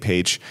editing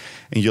page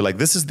and you're like,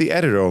 this is the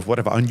editor of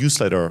whatever, our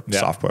newsletter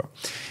software.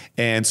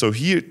 And so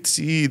here,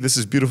 see, this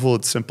is beautiful,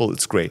 it's simple,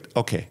 it's great.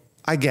 Okay,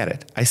 I get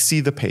it. I see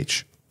the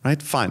page. Right?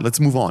 Fine.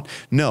 Let's move on.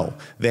 No,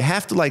 they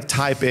have to like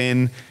type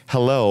in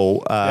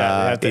hello. They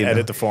have to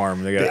edit the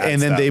form. And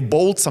then they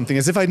bold something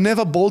as if I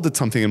never bolded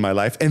something in my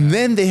life. And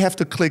then they have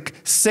to click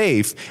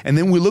save. And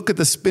then we look at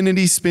the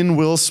spin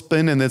will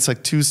spin and it's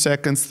like 2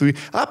 seconds, 3,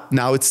 up,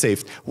 now it's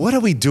saved. What are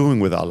we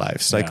doing with our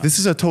lives? Like this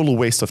is a total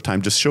waste of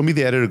time. Just show me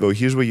the editor, go,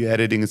 here's where you're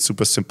editing. It's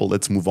super simple.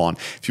 Let's move on.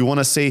 If you want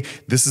to say,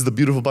 this is the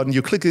beautiful button,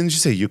 you click it and you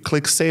say, you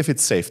click save,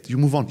 it's saved. You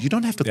move on. You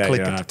don't have to click it.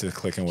 You don't have to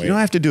click and wait. You don't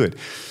have to do it.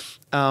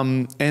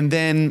 And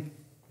then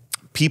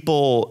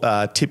people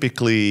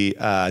typically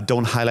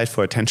don't highlight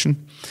for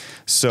attention.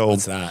 So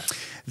what's that?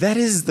 That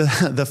is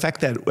the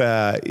fact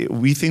that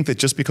we think that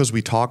just because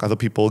we talk, other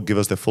people give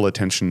us their full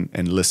attention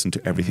and listen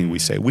to everything we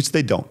say, which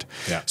they don't.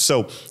 Yeah.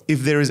 So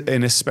if there is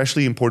an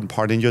especially important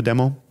part in your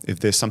demo, if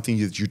there's something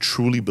that you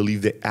truly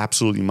believe they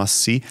absolutely must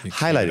see,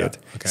 highlight it.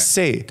 Okay.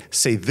 Say it.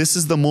 Say, this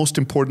is the most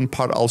important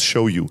part I'll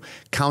show you.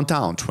 Count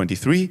down,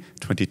 23,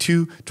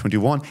 22,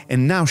 21,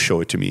 and now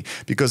show it to me.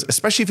 Because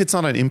especially if it's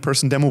not an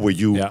in-person demo where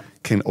you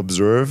can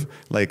observe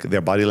like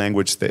their body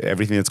language,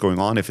 everything that's going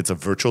on. If it's a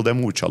virtual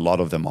demo, which a lot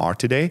of them are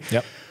today,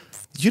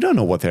 you don't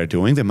know what they're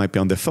doing. They might be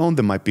on their phone.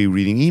 They might be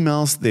reading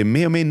emails. They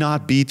may or may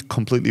not be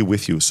completely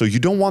with you. So you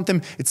don't want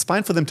them. It's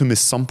fine for them to miss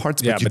some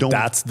parts, but you don't.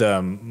 That's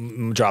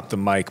the drop the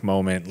mic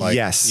moment. Like,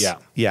 yes.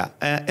 Yeah.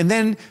 And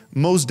then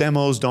most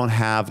demos don't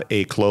have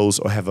a close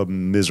or have a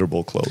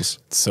miserable close.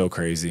 It's so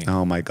crazy.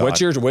 Oh my God.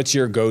 What's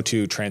your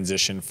go-to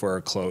transition for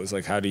a close?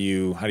 Like, how do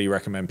you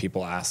recommend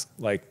people ask?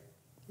 Like,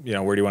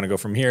 where do you want to go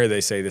from here?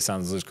 They say this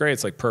sounds great.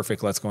 It's like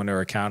perfect. Let's go into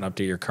our account,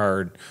 update your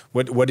card.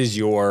 What is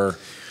your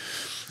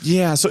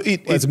so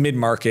it's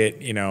mid-market,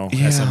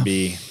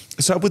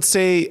 SMB. So I would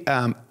say,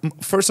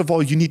 first of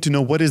all, you need to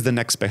know what is the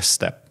next best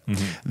step.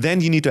 Then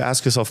you need to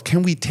ask yourself,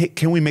 can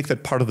we make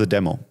that part of the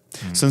demo?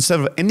 So instead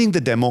of ending the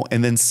demo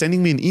and then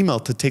sending me an email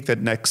to take that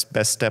next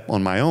best step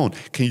on my own,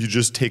 can you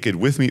just take it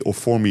with me or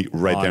for me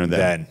right there and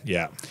then?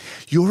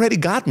 You already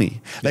got me.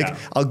 Like,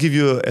 I'll give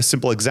you a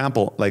simple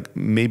example. Like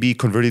maybe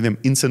converting them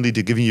instantly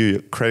to giving you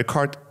a credit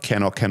card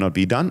cannot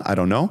be done. I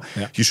don't know.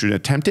 You should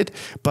attempt it.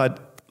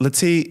 But let's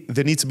say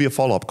there needs to be a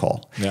follow-up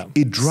call.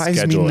 It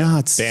drives me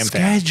nuts.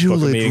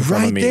 Schedule it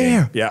right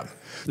there.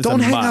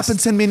 Don't hang up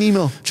and send me an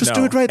email. Just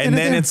do it right there. And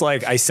then it's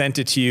like, I sent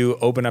it to you,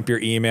 open up your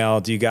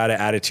email. Do you got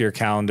to add it to your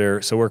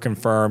calendar? So we're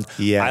confirmed.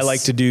 I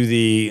like to do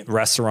the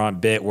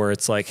restaurant bit where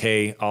it's like,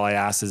 hey, all I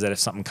ask is that if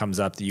something comes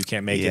up that you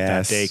can't make it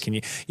that day, can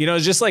you,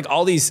 it's just like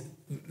all these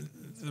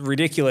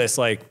ridiculous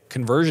like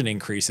conversion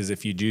increases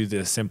if you do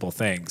the simple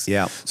things.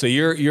 So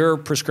your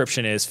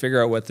prescription is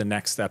figure out what the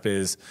next step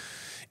is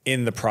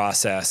in the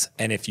process.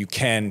 And if you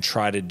can,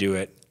 try to do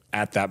it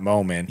at that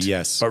moment.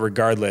 But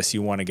regardless,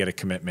 you want to get a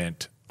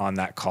commitment on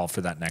that call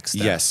for that next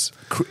step.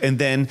 And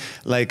then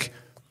like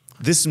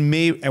this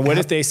may... And what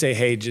if they say,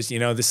 hey, just,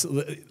 this,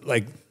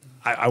 like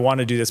I want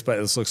to do this, but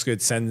this looks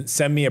good.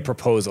 Send me a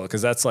proposal,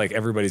 because that's like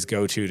everybody's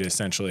go-to to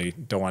essentially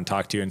don't want to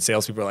talk to you. And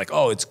salespeople are like,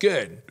 oh, it's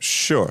good.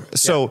 Sure.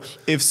 So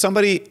if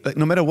somebody, like,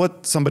 no matter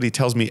what somebody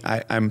tells me,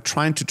 I'm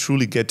trying to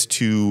truly get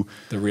to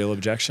the real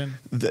objection,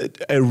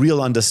 a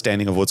real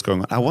understanding of what's going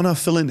on. I want to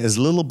fill in as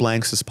little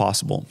blanks as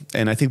possible.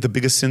 And I think the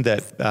biggest sin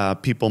that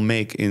people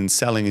make in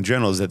selling in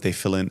general is that they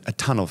fill in a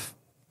ton of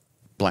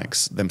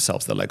blanks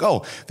themselves. They're like,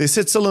 oh, they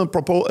said send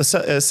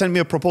me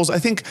a proposal. I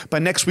think by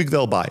next week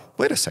they'll buy.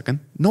 Wait a second.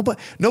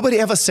 Nobody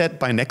ever said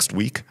by next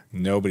week.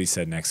 Nobody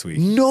said next week.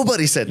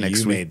 Nobody said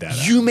next week. You made that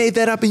up. You made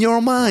that up in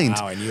your mind.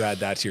 Wow, and you add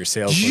that to your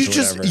sales push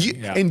or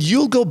whatever. And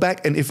you'll go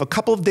back, and if a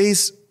couple of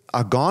days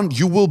are gone,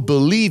 you will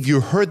believe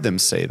you heard them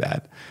say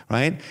that,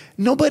 right?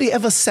 Nobody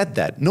ever said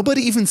that.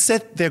 Nobody even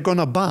said they're going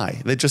to buy.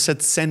 They just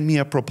said, send me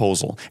a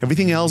proposal.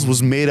 Everything else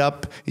was made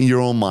up in your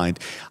own mind.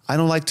 I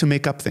don't like to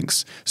make up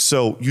things.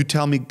 So you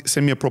tell me,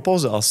 send me a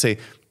proposal. I'll say,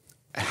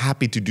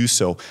 happy to do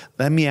so.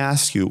 Let me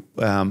ask you,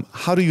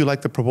 how do you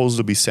like the proposal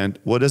to be sent?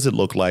 What does it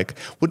look like?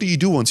 What do you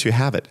do once you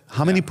have it?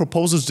 How many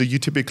proposals do you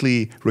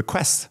typically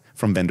request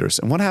from vendors?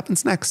 And what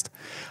happens next?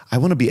 I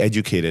want to be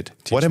educated.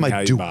 What am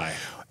I doing?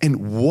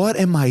 And what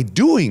am I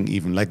doing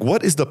even? Like,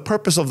 what is the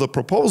purpose of the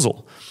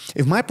proposal?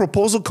 If my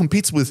proposal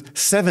competes with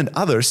 7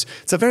 others,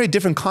 it's a very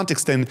different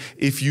context than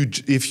if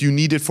you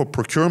need it for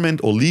procurement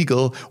or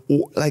legal,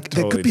 or like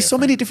totally there could be so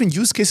many different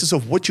use cases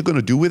of what you're going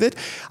to do with it.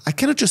 I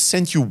cannot just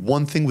send you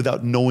one thing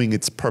without knowing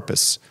its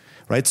purpose,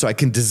 right? So I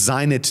can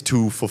design it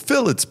to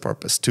fulfill its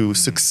purpose, to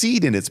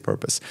succeed in its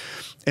purpose.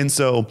 And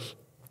so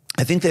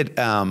I think that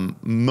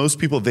most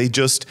people,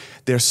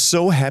 they're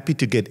so happy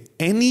to get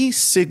any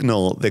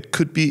signal that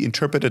could be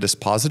interpreted as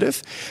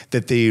positive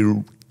that they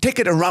take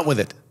it and run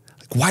with it.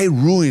 Like, why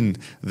ruin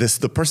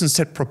the person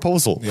said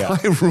proposal? Yeah.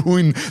 Why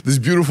ruin this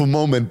beautiful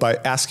moment by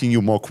asking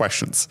you more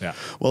questions? Yeah.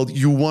 Well,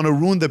 you want to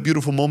ruin the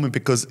beautiful moment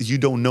because you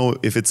don't know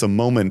if it's a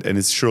moment, and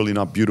it's surely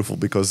not beautiful,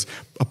 because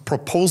a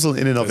proposal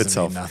in and of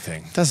itself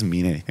doesn't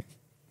mean anything.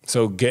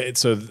 So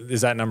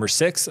is that number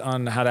 6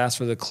 on how to ask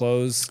for the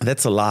close?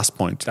 That's the last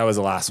point. That was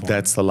the last one.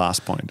 That's the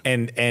last point.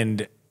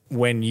 And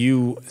when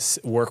you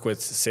work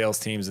with sales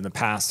teams in the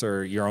past,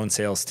 or your own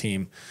sales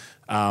team,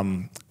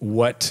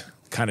 what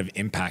kind of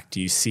impact do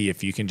you see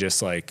if you can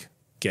just like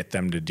get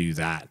them to do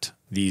that,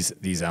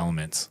 these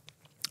elements?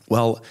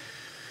 Well,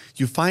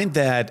 you find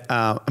that,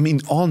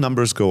 all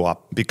numbers go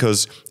up,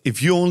 because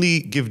if you only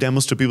give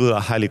demos to people that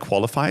are highly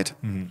qualified,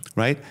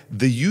 right,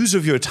 the use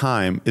of your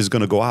time is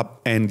going to go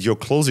up and your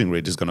closing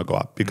rate is going to go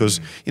up.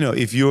 Because,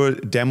 if you're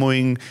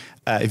demoing,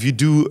 if you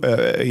do,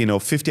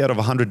 50 out of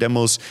 100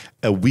 demos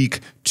a week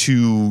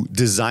to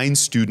design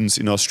students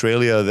in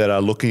Australia that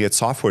are looking at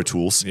software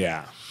tools.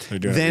 Yeah. They're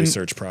doing a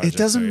research project. It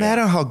doesn't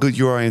matter how good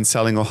you are in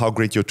selling or how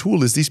great your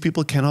tool is. These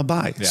people cannot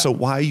buy. Yeah. So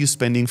why are you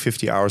spending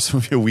 50 hours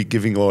of your week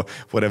giving, or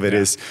whatever it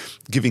is,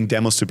 giving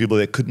demos to people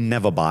that could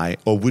never buy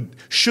or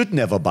should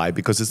never buy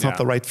because it's not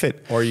the right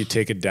fit? Or you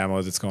take a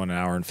demo that's going an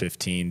hour and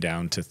 15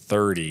 down to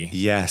 30.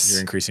 Yes.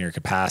 You're increasing your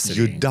capacity.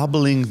 You're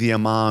doubling the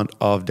amount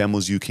of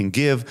demos you can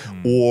give,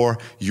 or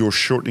you're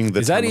shortening the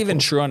time. Is that even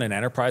true on an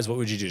enterprise? What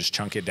would you do? Just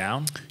chunk it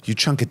down? You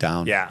chunk it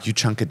down. Yeah. You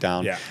chunk it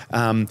down. Yeah.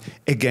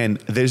 Again,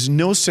 there's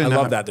no scenario.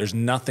 I love that. There's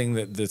nothing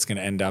that's going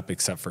to end up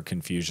except for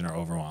confusion or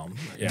overwhelm.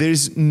 Yeah.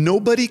 There's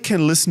nobody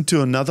can listen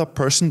to another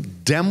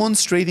person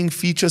demonstrating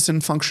features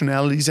and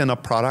functionalities in a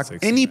product,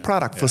 any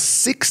product, for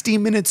 60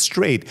 minutes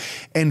straight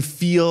and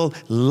feel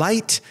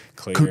light,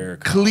 clear,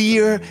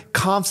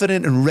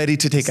 confident, and ready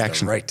to take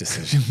action. The right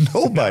decision.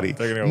 Nobody.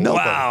 They're going to go,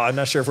 wow, I'm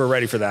not sure if we're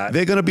ready for that.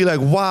 They're going to be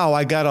like, wow,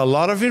 I got a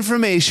lot of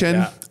information.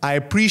 Yeah. I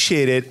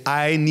appreciate it.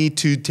 I need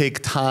to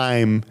take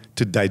time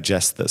to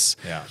digest this.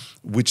 Yeah.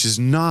 Which is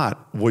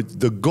not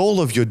what the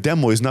goal of your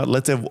demo is. Not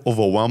let's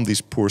overwhelm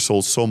these poor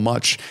souls so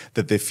much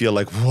that they feel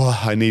like, whoa,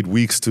 I need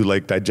weeks to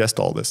like digest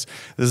all this.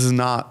 This is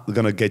not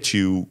going to get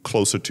you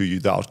closer to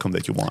the outcome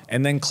that you want.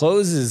 And then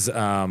close is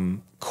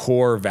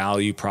core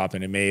value prop,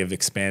 and it may have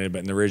expanded, but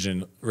in the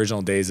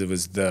original days it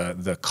was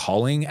the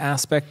calling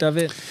aspect of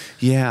it.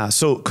 Yeah,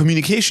 so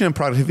communication and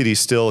productivity is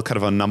still kind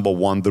of a number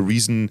one, the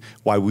reason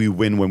why we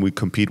win when we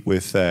compete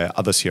with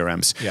other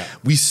CRMs. Yeah.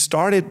 We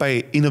started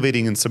by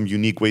innovating in some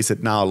unique ways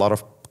that now a lot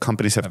of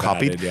companies have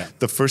copied.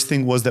 The first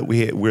thing was that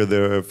we're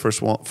the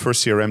first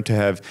CRM to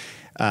have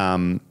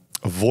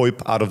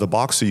VoIP out of the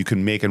box, so you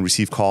can make and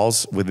receive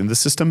calls within the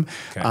system.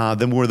 Okay.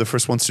 Then we were the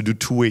first ones to do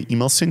two-way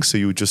email sync, so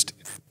you would just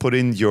put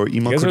in your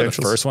email credentials.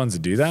 Were the first ones to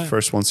do that?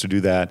 First ones to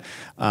do that.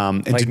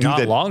 And like to do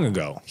that long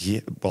ago? Yeah,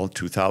 well,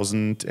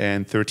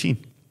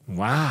 2013.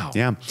 Wow.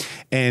 Yeah.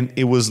 And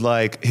it was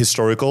like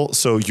historical.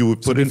 So you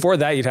would put before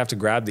that, you'd have to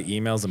grab the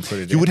emails and put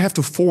it in. You would have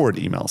to forward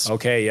emails.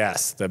 Okay,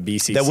 yes. The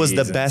BCC. That was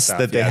the best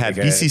that they had,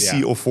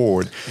 BCC or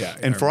forward. Yeah,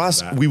 and for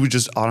us, we would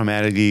just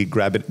automatically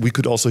grab it. We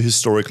could also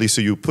historically, so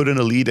you put in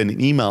a lead and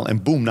an email,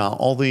 and boom, now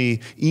all the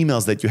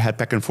emails that you had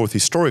back and forth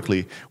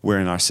historically were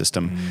in our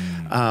system.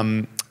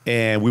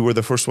 And we were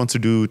the first ones to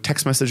do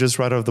text messages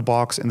right out of the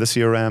box in the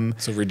CRM.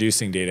 So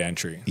reducing data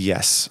entry.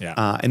 Yes.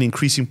 Yeah. And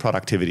increasing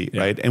productivity,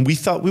 right? And we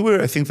were,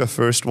 I think, the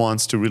first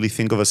ones to really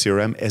think of a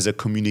CRM as a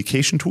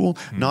communication tool,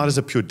 not as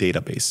a pure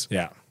database.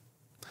 Yeah.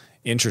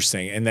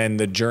 Interesting. And then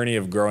the journey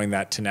of growing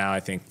that to now,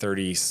 I think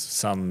 30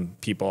 some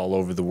people all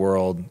over the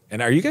world.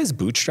 And are you guys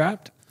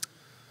bootstrapped?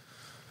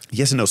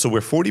 Yes and no. So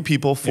we're 40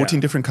 people, 14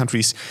 different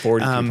countries.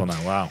 40 people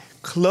now. Wow.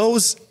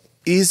 Close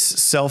is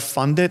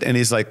self-funded and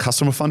is like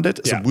customer funded,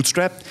 so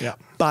bootstrapped,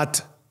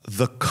 but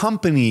the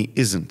company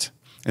isn't.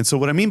 And so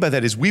what I mean by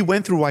that is we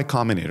went through Y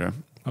Combinator.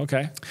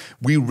 Okay.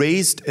 We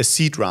raised a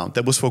seed round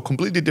that was for a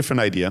completely different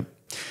idea.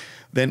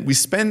 Then we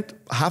spent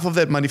half of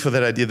that money for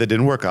that idea that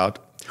didn't work out.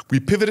 We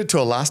pivoted to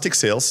Elastic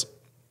Sales.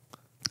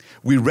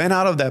 We ran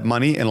out of that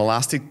money and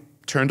Elastic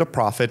turned a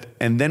profit,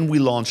 and then we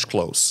launched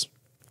Close.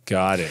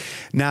 Got it.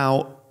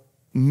 Now,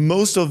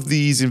 most of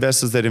these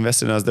investors that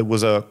invested in us, that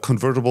was a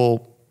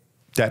convertible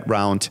debt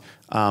round.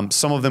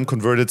 Some of them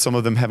converted, some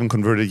of them haven't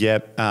converted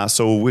yet.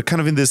 So we're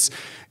kind of in this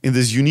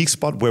unique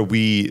spot where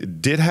we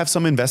did have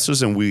some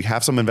investors and we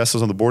have some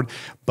investors on the board,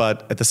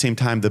 but at the same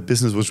time, the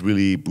business was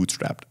really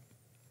bootstrapped.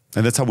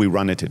 And that's how we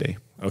run it today.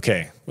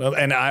 Okay. Well,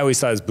 and I always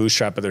thought it was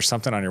bootstrapped, but there's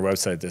something on your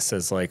website that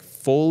says like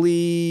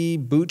fully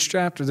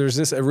bootstrapped, or there's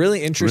this a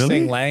really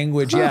interesting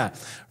language. Huh.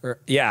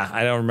 Yeah.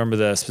 I don't remember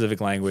the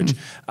specific language.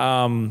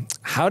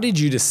 How did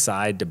you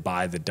decide to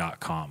buy the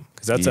 .com?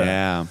 Because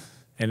that's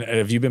and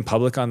have you been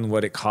public on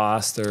what it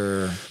cost,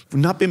 or?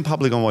 We've not been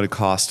public on what it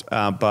cost,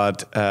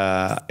 but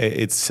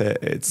it's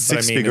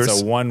six figures.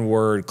 It's a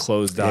one-word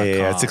closed.com.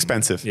 Yeah, it's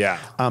expensive. Yeah.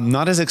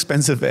 Not as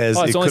expensive as it could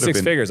have been. It's only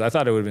six figures. I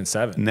thought it would have been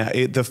seven. Now,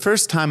 the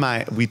first time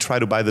we tried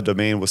to buy the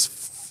domain was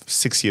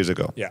 6 years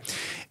ago. Yeah.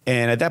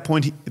 And at that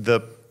point,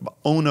 the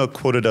owner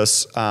quoted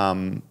us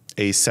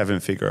a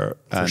seven-figure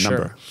number.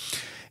 Sure.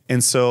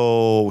 And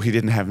so he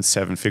didn't have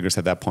 7 figures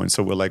at that point.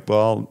 So we're like,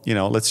 well,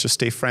 let's just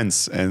stay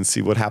friends and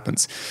see what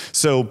happens.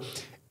 So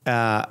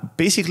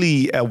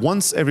basically,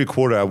 once every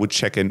quarter, I would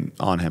check in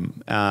on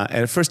him. And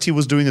at first, he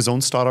was doing his own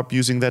startup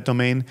using that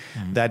domain.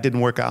 That didn't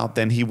work out.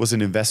 Then he was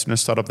an investor in a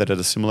startup that had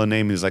a similar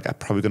name. He's like, I'm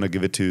probably going to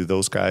give it to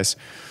those guys.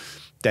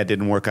 That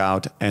didn't work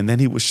out. And then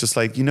he was just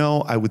like,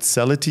 I would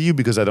sell it to you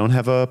because I don't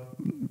have a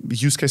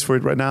use case for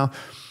it right now,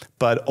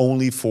 but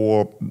only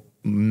for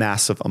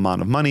massive amount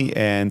of money.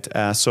 And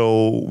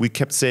so we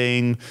kept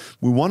saying,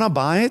 we want to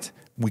buy it.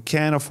 We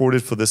can't afford it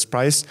for this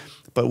price,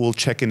 but we'll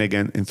check in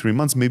again in 3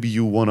 months. Maybe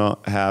you want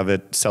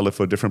to sell it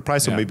for a different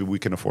price, or maybe we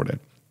can afford it.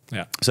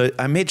 Yeah. So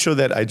I made sure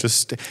that I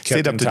just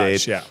stayed up to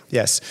date. Yeah.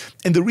 Yes.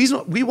 And the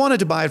reason we wanted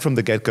to buy it from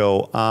the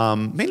get-go,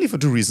 mainly for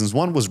 2 reasons.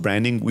 One was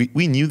branding.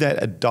 We knew that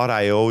at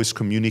 .io is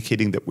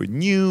communicating that we're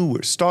new, we're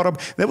a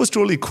startup. That was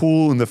totally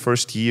cool in the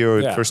first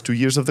year, first 2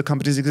 years of the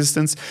company's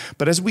existence.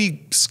 But as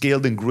we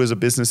scaled and grew as a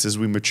business, as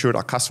we matured,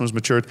 our customers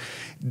matured,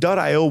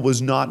 .io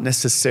was not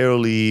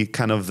necessarily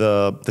kind of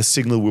the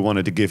signal we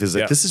wanted to give. Is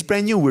like, this is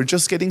brand new. We're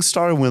just getting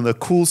started. We're a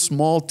cool,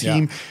 small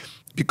team. Yeah.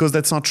 Because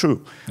that's not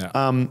true.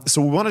 Yeah.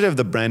 So we wanted to have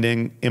the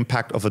branding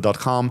impact of a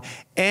 .com,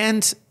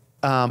 and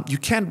you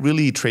can't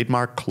really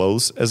trademark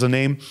Close as a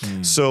name.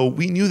 So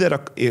we knew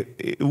that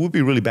it would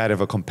be really bad if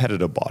a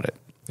competitor bought it,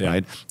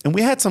 right? And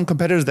we had some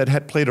competitors that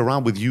had played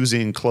around with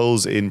using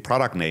Close in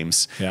product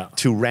names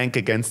to rank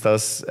against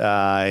us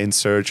in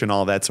search and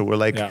all that. So we're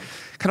like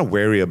kind of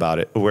wary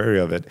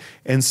of it.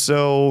 And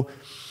so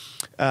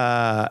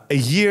a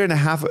year and a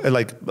half,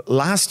 like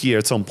last year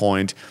at some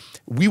point,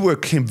 we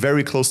came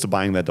very close to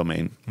buying that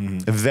domain.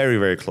 Very,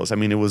 very close. I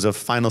mean, it was a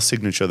final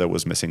signature that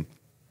was missing.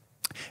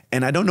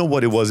 And I don't know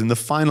what it was. In the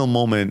final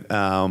moment,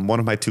 one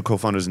of my 2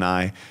 co-founders and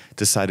I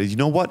decided, you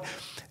know what?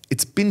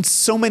 It's been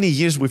so many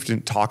years we've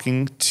been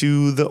talking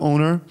to the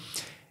owner,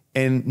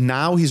 and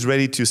now he's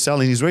ready to sell,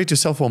 and he's ready to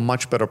sell for a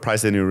much better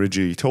price than he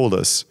originally told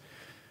us.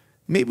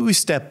 Maybe we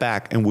step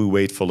back and we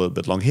wait for a little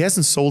bit longer. He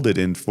hasn't sold it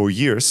in 4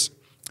 years,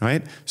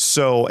 right?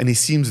 So, and he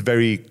seems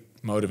very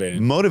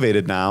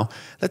motivated now.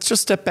 Let's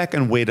just step back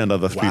and wait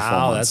another 3-4 months.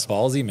 Wow, that's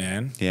ballsy,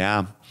 man.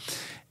 Yeah.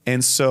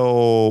 And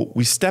so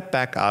we stepped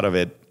back out of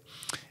it.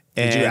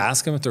 Did you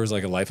ask him if there was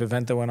like a life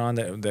event that went on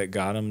that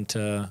got him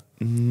to?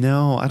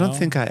 No, I don't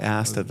think I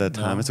asked at that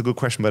time. It's a good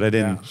question, but I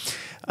didn't.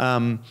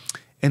 Yeah.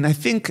 And I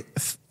think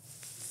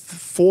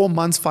 4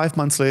 months, 5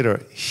 months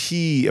later,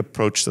 he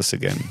approached us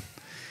again.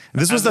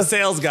 This was the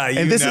sales guy,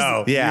 and this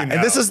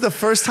is the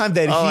first time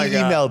that he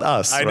emailed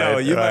us. I know.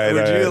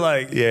 We're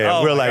like,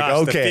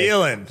 the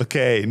feeling.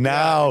 Okay,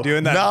 now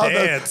doing that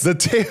dance. The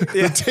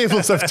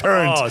tables have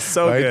turned. Oh,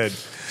 so good.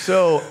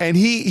 So, and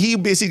he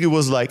basically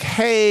was like,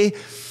 hey,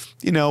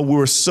 we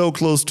were so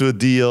close to a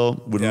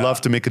deal. We'd love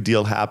to make a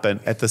deal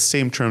happen. At the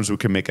same terms, we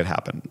can make it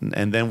happen.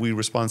 And then we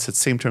responded, said,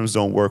 same terms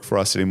don't work for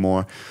us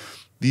anymore.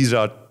 These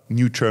are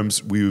new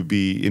terms. We would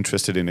be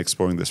interested in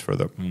exploring this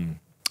further.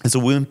 And so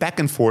we went back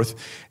and forth,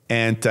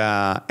 and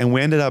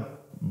we ended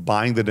up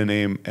buying the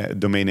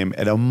domain name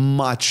at a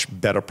much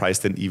better price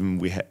than even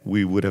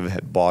we would have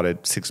had bought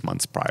it 6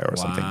 months prior or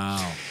something.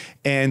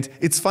 And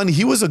it's funny,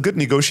 he was a good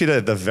negotiator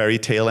at the very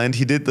tail end.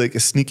 He did like a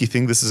sneaky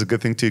thing. This is a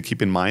good thing to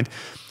keep in mind.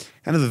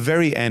 And at the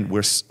very end,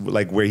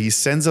 where he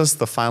sends us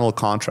the final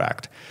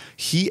contract,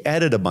 he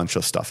added a bunch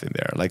of stuff in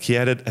there. Like he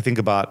added, I think,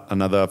 about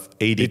another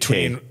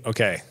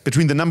 80K.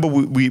 Between the number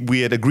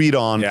we had agreed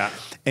on. Yeah.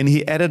 And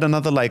he added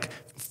another like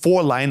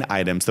 4 line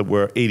items that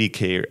were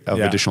 80K of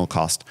additional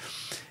cost.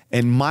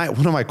 And one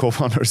of my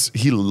co-founders,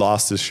 he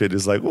lost his shit.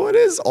 He's like, what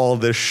is all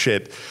this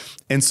shit?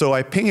 And so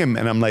I ping him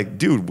and I'm like,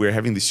 dude, we're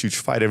having this huge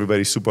fight.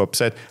 Everybody's super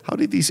upset. How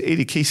did these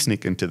 80K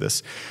sneak into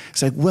this?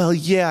 It's like, well,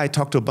 yeah, I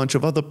talked to a bunch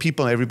of other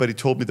people and everybody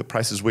told me the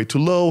price is way too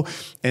low.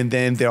 And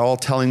then they're all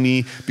telling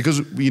me,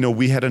 because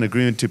we had an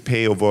agreement to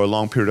pay over a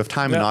long period of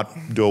time and not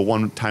do a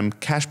one-time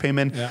cash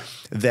payment,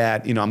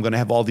 that, I'm going to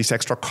have all these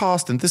extra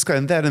costs and this guy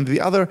and that and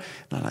the other.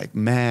 And I'm like,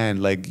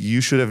 man, like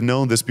you should have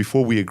known this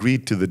before we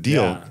agreed to the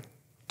deal. Yeah.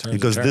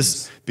 Because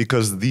this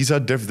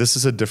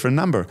is a different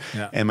number.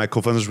 Yeah. And my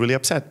co-founder was really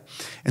upset.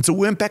 And so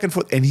we went back and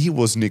forth and he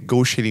was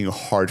negotiating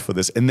hard for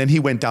this. And then he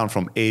went down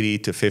from 80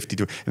 to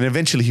 50 and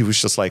eventually he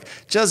was just like,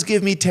 just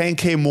give me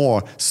 10K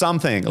more,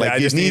 something. Like I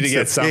just need to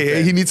get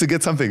something. He needs to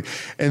get something.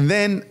 And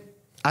then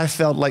I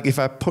felt like if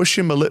I push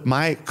him a little,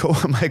 my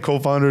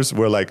co-founders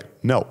were like,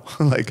 no,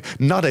 like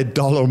not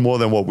 $1 more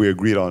than what we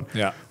agreed on.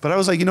 Yeah. But I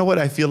was like, you know what?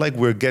 I feel like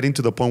we're getting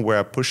to the point where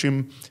I push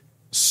him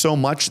so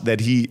much that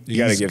you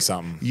got to give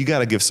something. You got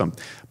to give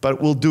something. But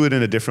we'll do it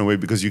in a different way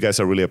because you guys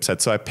are really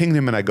upset. So I pinged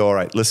him and I go, all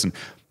right, listen,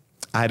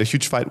 I had a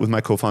huge fight with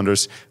my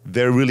co-founders.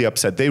 They're really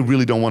upset. They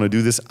really don't want to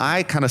do this.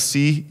 I kind of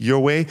see your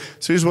way.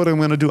 So here's what I'm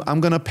going to do.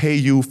 I'm going to pay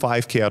you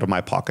 5K out of my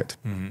pocket.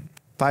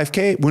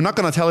 5K. We're not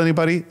going to tell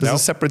anybody. This is a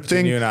separate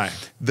thing. You and I.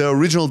 The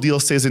original deal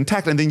stays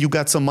intact. And then you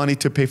got some money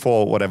to pay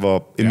for whatever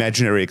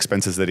imaginary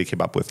expenses that he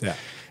came up with. Yeah.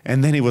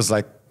 And then he was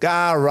like,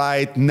 all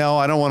right, no,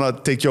 I don't want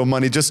to take your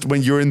money. Just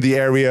when you're in the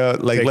area,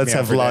 like let's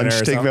have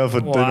lunch. Take me out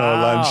for dinner or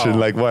lunch and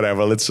like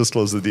whatever. Let's just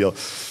close the deal.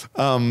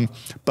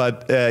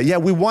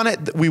 We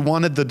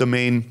wanted the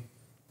domain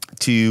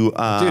to...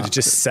 Dude, it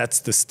just sets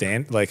the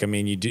stand. Like, I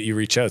mean, you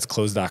reach out, it's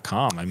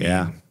close.com. I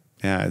mean...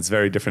 Yeah, it's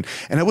very different.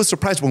 And I was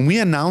surprised when we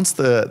announced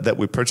that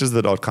we purchased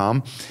the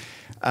 .com,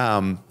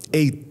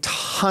 a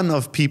ton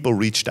of people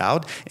reached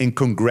out and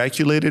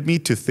congratulated me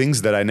to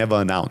things that I never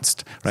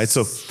announced, right?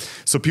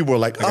 So people were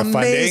like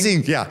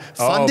amazing.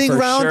 Funding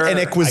round and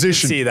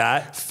acquisition. I can see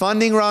that.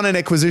 Funding round and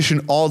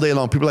acquisition all day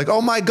long. People are like,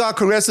 oh my God,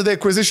 congrats to the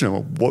acquisition.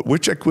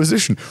 Which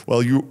acquisition?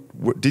 Well,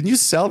 didn't you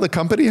sell the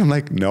company? I'm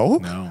like, no.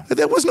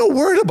 There was no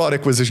word about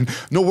acquisition,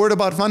 no word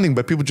about funding,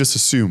 but people just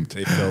assumed.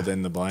 They filled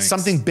in the blanks.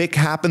 Something big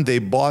happened. They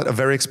bought a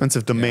very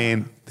expensive domain.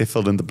 Yeah. They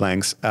filled in the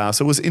blanks.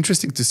 So it was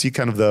interesting to see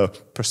kind of the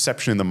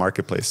perception in the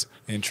marketplace.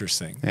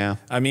 Interesting. Yeah.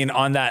 I mean,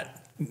 on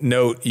that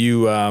note,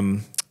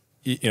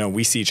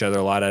 we see each other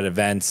a lot at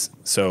events.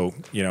 So,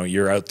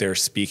 you're out there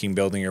speaking,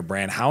 building your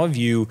brand. How have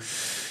you,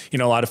 a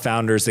lot of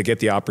founders that get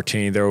the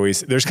opportunity,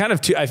 there's kind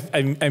of two,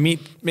 I meet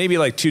maybe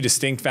like two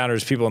distinct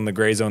founders, people in the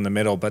gray zone in the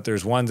middle, but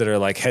there's ones that are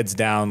like heads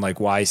down, like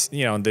why,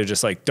 they're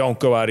just like, don't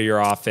go out of your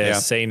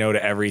office, say no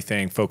to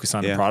everything, focus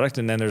on the product.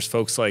 And then there's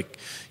folks like,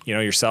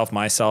 yourself,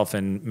 myself,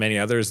 and many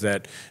others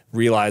that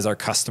realize our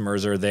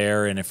customers are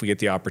there. And if we get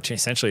the opportunity,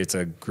 essentially it's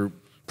a group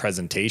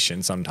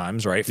presentation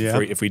sometimes, right?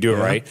 If we do it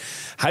right.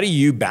 How do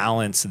you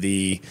balance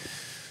the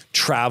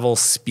travel,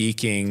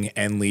 speaking,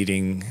 and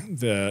leading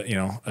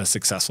a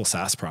successful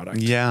SaaS product?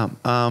 Yeah.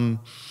 I'm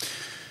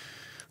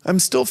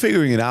still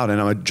figuring it out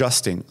and I'm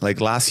adjusting. Like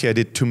last year I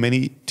did too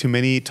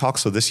many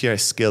talks. So this year I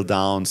scaled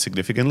down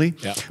significantly.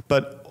 Yeah.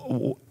 But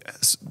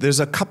there's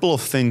a couple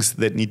of things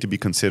that need to be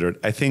considered.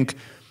 I think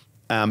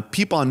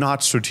people are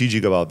not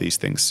strategic about these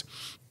things.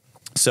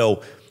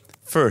 So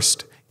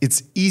first,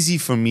 it's easy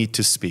for me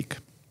to speak.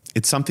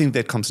 It's something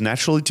that comes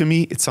naturally to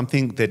me. It's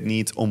something that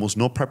needs almost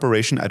no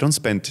preparation. I don't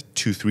spend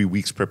 2-3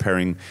 weeks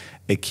preparing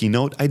a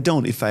keynote. I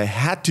don't. If I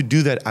had to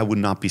do that, I would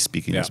not be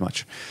speaking as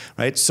much,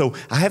 right? So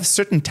I have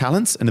certain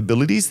talents and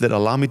abilities that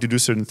allow me to do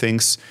certain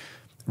things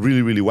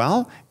really, really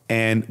well.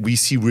 And we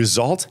see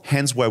results,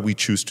 hence why we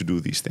choose to do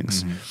these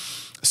things.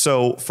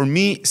 So for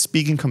me,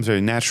 speaking comes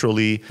very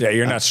naturally. Yeah,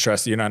 you're not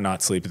stressed. You're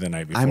not sleeping the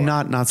night before. I'm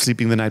not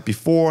sleeping the night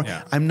before.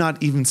 Yeah. I'm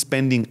not even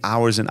spending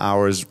hours and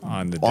hours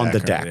on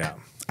the deck.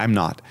 I'm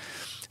not.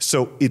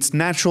 So it's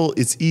natural,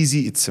 it's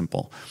easy, it's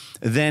simple.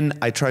 Then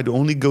I try to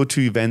only go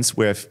to events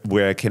where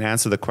I can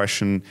answer the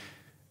question,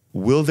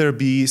 will there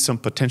be some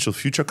potential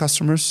future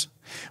customers?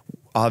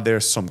 Are there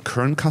some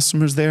current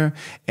customers there?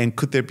 And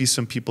could there be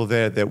some people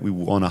there that we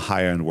want to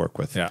hire and work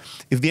with? Yeah.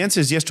 If the answer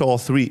is yes to all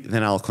three,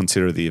 then I'll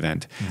consider the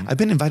event. I've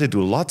been invited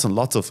to lots and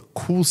lots of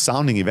cool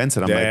sounding events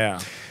that I'm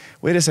like,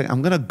 wait a second,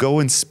 I'm going to go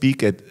and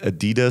speak at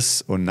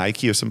Adidas or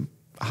Nike or some.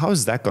 How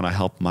is that going to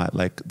help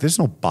there's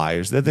no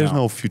buyers there. There's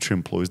no future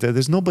employees there.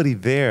 There's nobody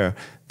there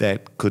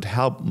that could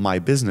help my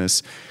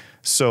business.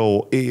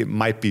 So it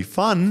might be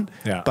fun,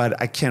 but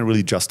I can't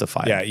really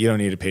justify it. Yeah, you don't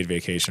need a paid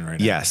vacation right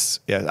now. Yes.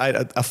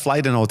 Yeah. A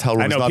flight and a hotel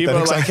room is not people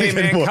that are like, hey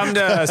man, anymore. come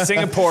to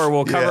Singapore.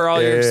 We'll cover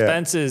all your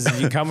expenses.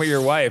 You come with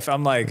your wife.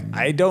 I'm like,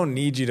 I don't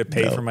need you to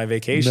pay for my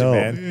vacation,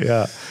 man.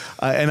 Yeah.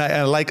 And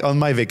I like on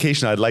my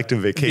vacation, I'd like to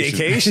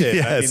vacation.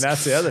 Yes. I mean,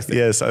 that's the other thing.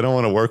 Yes, I don't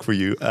want to work for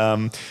you.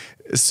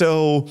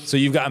 So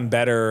you've gotten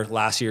better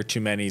last year,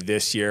 too many,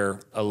 this year,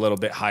 a little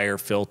bit higher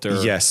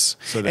filter. Yes.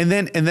 And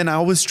then I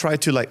always try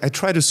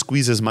to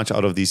squeeze as much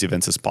out of these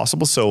events as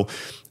possible. So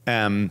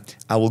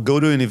I will go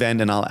to an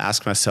event and I'll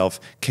ask myself,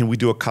 can we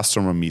do a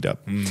customer meetup?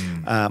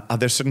 Are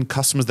there certain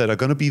customers that are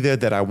going to be there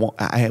that I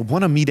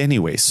want to meet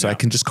anyway? So I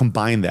can just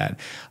combine that.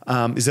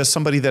 Is there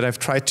somebody that I've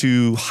tried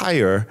to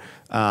hire?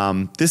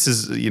 This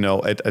is,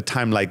 at a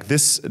time like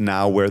this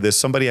now where there's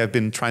somebody I've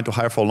been trying to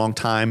hire for a long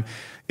time.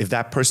 If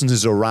that person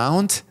is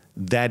around,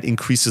 that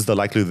increases the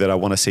likelihood that I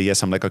want to say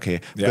yes. I'm like, okay,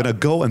 I'm going to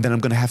go, and then I'm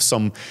going to have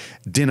some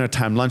dinner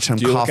time, lunchtime,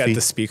 coffee. Do you look at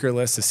the speaker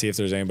list to see if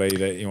there's anybody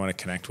that you want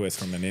to connect with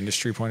from an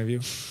industry point of view?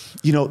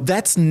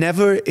 That's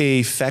never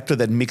a factor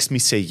that makes me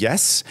say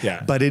yes,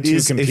 but it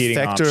is a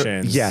factor.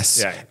 Options.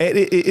 Yes.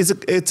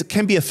 It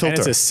can be a filter. And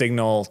it's a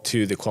signal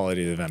to the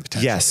quality of the event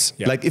potentially. Yes.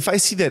 Like if I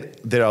see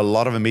that there are a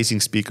lot of amazing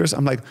speakers,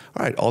 I'm like,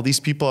 all right, all these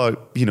people are,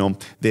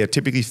 they are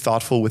typically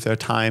thoughtful with their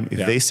time.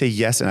 If they say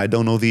yes and I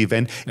don't know the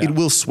event, it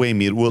will sway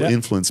me. It will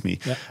influence me.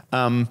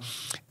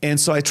 And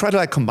so I try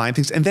to combine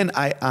things. And then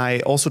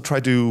I also try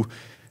to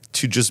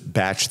just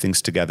batch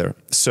things together.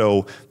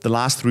 So the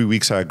last 3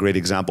 weeks are a great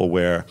example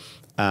where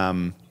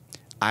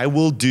I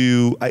will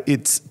do,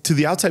 it's to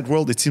the outside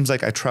world, it seems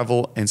like I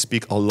travel and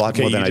speak a lot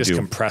more than I do. You just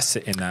compress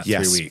it in that 3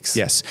 weeks.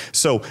 Yes.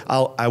 So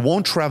I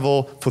won't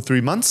travel for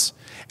 3 months.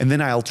 And then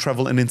I'll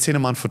travel an insane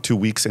amount for 2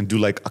 weeks and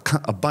do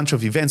a bunch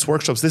of events,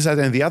 workshops, this, that,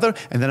 and the other.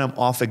 And then I'm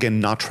off again,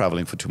 not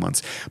traveling for 2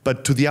 months.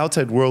 But to the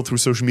outside world through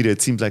social media,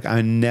 it seems like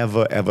I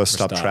never, ever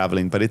stop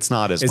traveling. But it's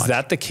not as much. Is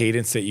that the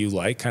cadence that you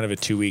like, kind of a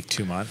 2 week,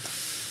 2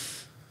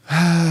 month?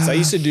 So I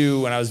used to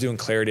do, when I was doing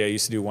Clarity, I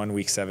used to do 1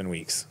 week, 7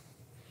 weeks.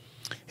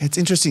 It's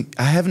interesting.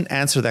 I haven't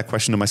answered that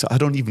question to myself. I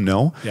don't even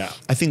know. Yeah.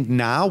 I think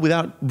now,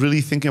 without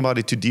really thinking about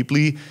it too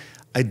deeply,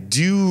 I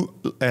do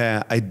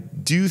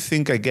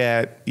think I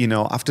get,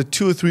 after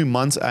 2 or 3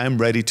 months, I am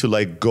ready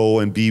to go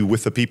and be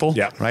with the people.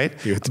 Yeah. Right?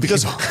 Be with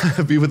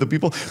the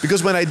people.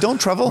 Because when I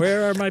don't travel,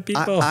 where are my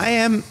people?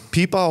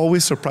 People are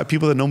always surprised.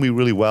 People that know me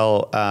really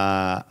well,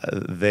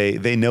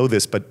 they know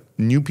this, but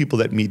new people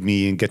that meet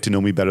me and get to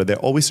know me better, they're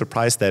always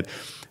surprised that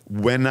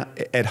when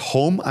at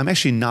home, I'm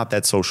actually not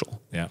that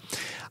social. Yeah.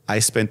 I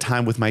spend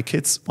time with my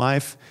kids,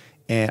 wife,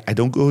 and I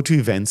don't go to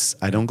events.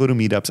 I don't go to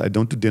meetups. I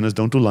don't do dinners,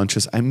 don't do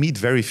lunches. I meet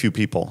very few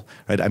people,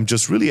 right? I'm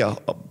just really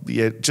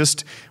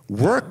just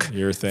work,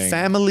 your thing,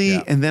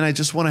 family, and then I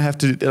just want to have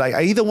to,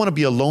 I either want to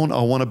be alone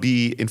or I want to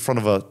be in front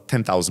of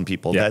 10,000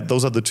 people. Yeah.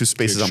 Those are the two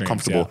spaces I'm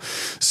comfortable.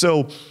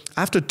 So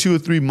after 2 or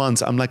 3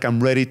 months, I'm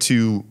ready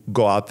to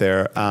go out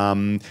there.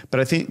 But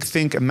I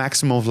think a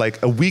maximum of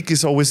a week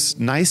is always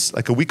nice.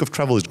 A week of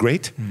travel is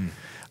great.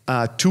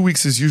 2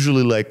 weeks is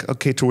usually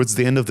okay, towards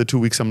the end of the 2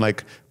 weeks, I'm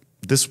like,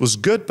 this was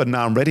good, but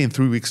now I'm ready, and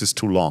 3 weeks is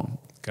too long.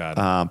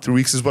 Got it. 3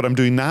 weeks is what I'm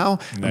doing now.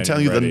 I'm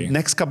telling you, ready. the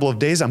next couple of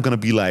days, I'm going to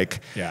be I'm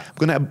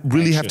going to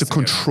really have to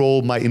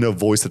control my inner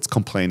voice that's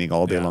complaining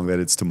all day long that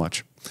it's too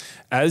much.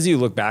 As you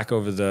look back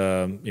over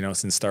the,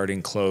 since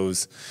starting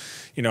Close,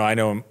 I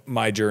know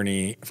my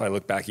journey, if I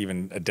look back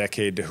even a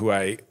decade to who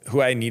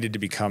I needed to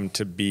become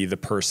to be the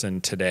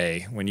person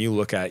today, when you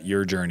look at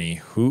your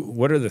journey,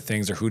 what are the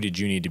things, or who did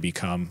you need to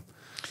become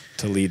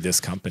to lead this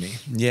company?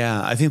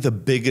 Yeah, I think the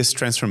biggest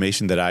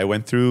transformation that I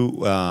went through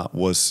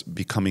was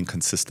becoming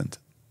consistent.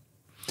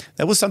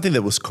 That was something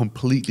that was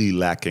completely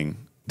lacking.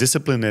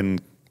 Discipline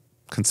and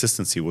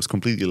consistency was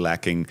completely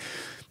lacking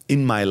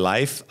in my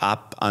life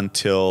up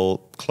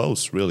until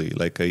Close, really,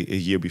 a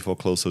year before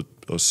Close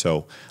or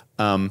so.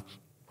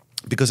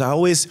 Because I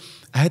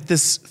had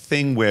this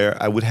thing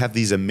where I would have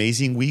these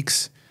amazing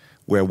weeks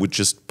where I would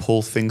just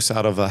pull things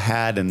out of a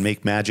hat and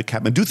make magic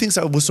happen, and do things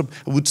I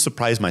would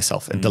surprise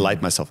myself and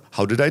delight myself.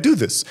 How did I do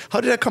this? How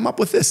did I come up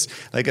with this?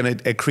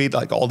 And I create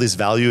all this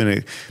value, and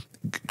I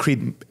create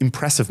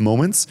impressive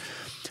moments.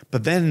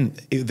 But then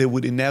there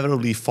would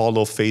inevitably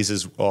follow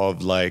phases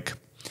of I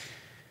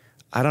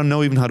don't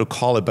know even how to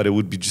call it, but it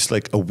would be just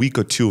a week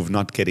or two of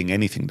not getting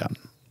anything done.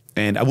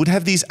 And I would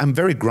have these, I'm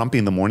very grumpy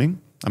in the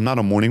morning. I'm not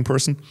a morning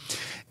person.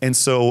 And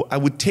so I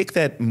would take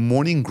that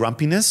morning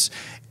grumpiness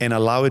and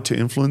allow it to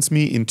influence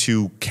me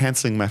into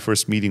canceling my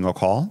first meeting or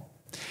call.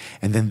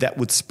 And then that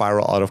would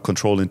spiral out of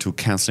control into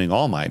canceling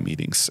all my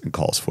meetings and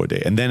calls for a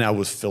day. And then I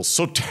would feel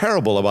so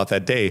terrible about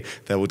that day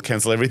that I would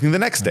cancel everything the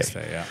next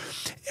day.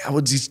 I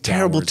would these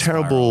terrible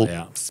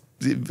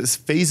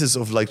phases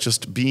of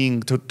just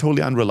being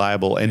totally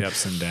unreliable, and the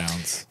ups and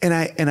downs. And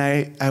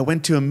I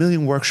went to a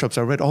million workshops.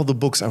 I read all the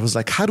books. I was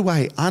like, how do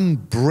I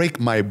unbreak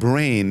my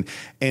brain?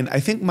 And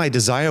I think my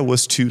desire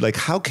was to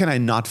how can I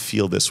not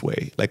feel this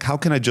way? How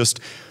can I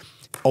just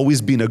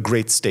always be in a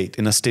great state,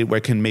 in a state where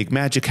I can make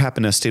magic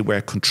happen, in a state where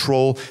I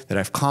control, that I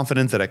have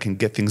confidence, that I can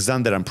get things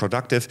done, that I'm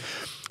productive.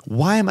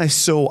 Why am I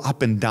so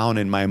up and down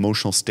in my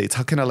emotional states?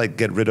 How can I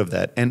get rid of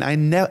that? And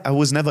I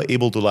was never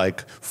able to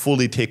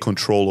fully take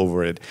control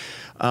over it.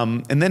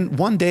 And then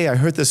one day I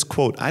heard this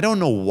quote. I don't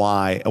know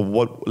why,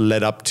 what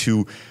led up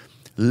to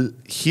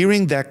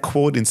hearing that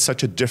quote in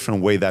such a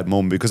different way that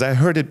moment, because I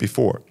heard it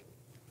before.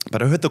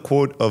 But I heard the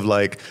quote of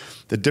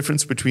The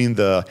difference between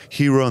the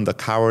hero and the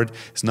coward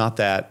is not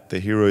that the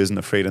hero isn't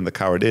afraid and the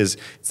coward is.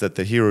 It's that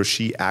the hero,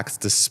 she acts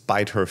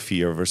despite her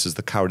fear versus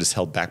the coward is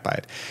held back by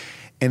it.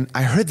 And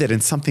I heard that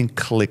and something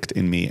clicked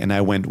in me. And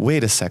I went,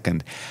 wait a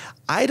second.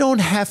 I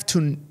don't have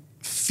to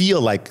feel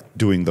like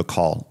doing the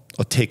call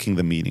or taking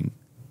the meeting.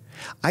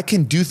 I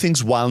can do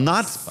things while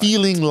not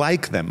feeling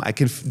like them. I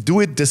can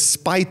do it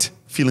despite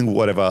feeling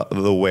whatever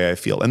the way I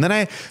feel. And then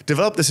I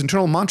developed this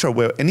internal mantra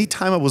where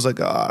anytime I was like,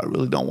 I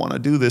really don't want to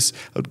do this,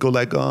 I would go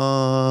like,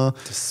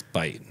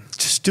 despite.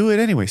 Just do it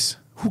anyways.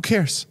 Who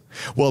cares?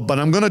 Well, but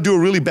I'm going to do a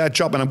really bad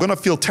job and I'm going to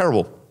feel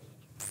terrible.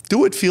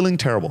 Do it feeling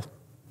terrible.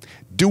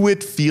 Do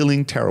it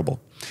feeling terrible.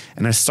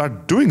 And I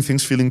started doing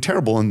things feeling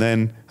terrible, and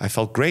then I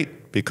felt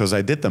great because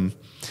I did them.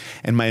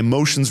 And my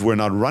emotions were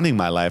not running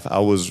my life. I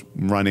was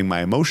running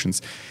my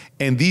emotions.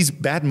 And these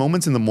bad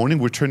moments in the morning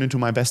were turned into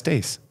my best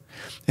days.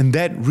 And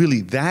that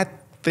really,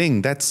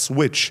 that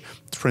switch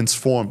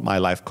transformed my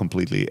life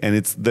completely. And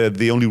it's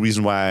the only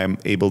reason why I'm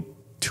able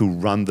to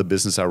run the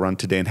business I run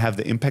today and have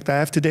the impact I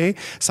have today,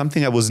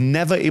 something I was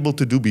never able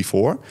to do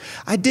before.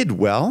 I did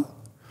well.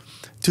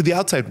 To the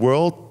outside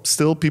world,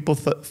 still people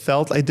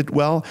felt I did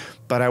well,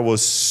 but I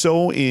was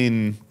so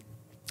in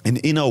an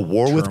inner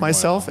war with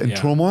myself and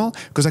turmoil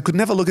because I could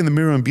never look in the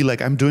mirror and be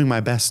like, I'm doing my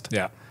best.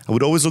 Yeah. I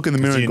would always look in the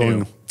mirror and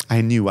going,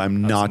 I knew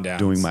I'm not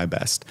doing my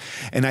best.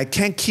 And I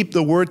can't keep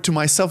the word to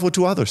myself or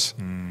to others.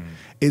 I'm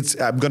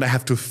going to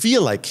have to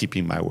feel like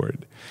keeping my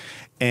word.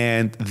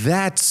 And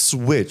that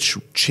switch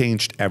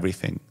changed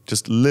everything.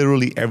 Just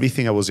literally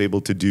everything I was able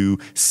to do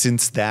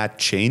since that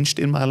changed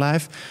in my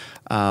life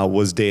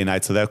was day and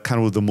night. So that kind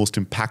of was the most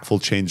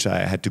impactful change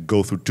I had to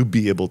go through to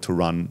be able to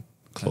run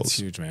Close. That's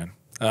huge, man.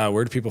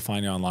 Where do people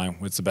find you online?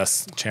 What's the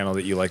best channel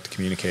that you like to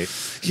communicate?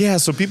 Yeah,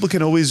 so people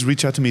can always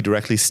reach out to me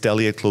directly,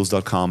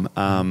 steli@close.com,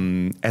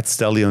 at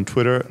Steli on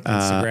Twitter.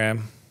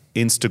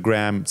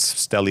 Instagram,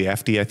 Steli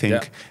Efti, I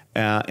think.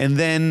 Yeah. And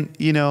then,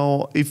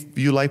 if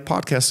you like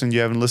podcasts and you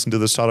haven't listened to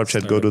the Startup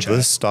Chat, go to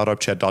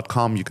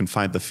thestartupchat.com. You can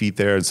find the feed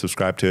there and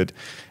subscribe to it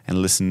and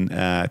listen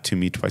to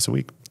me twice a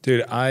week.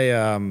 Dude,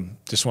 I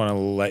just want to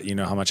let you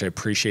know how much I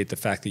appreciate the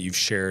fact that you've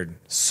shared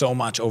so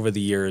much over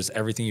the years,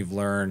 everything you've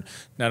learned,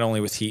 not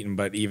only with Heaton,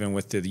 but even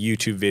with the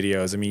YouTube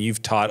videos. I mean,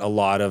 you've taught a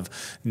lot of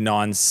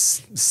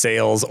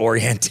non-sales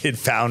oriented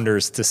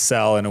founders to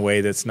sell in a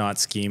way that's not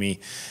schemy.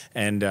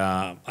 And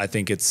I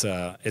think it's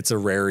a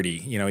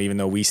rarity, even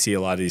though we see a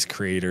lot of these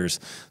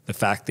creators, the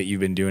fact that you've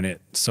been doing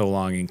it so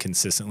long and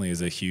consistently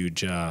is a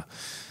huge,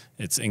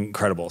 it's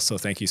incredible. So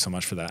thank you so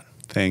much for that.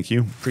 Thank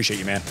you. Appreciate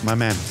you, man. My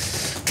man.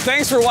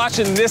 Thanks for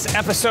watching this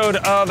episode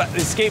of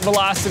Escape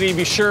Velocity.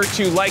 Be sure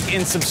to like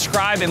and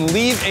subscribe and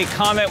leave a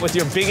comment with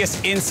your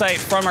biggest insight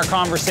from our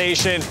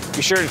conversation.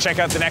 Be sure to check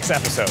out the next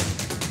episode.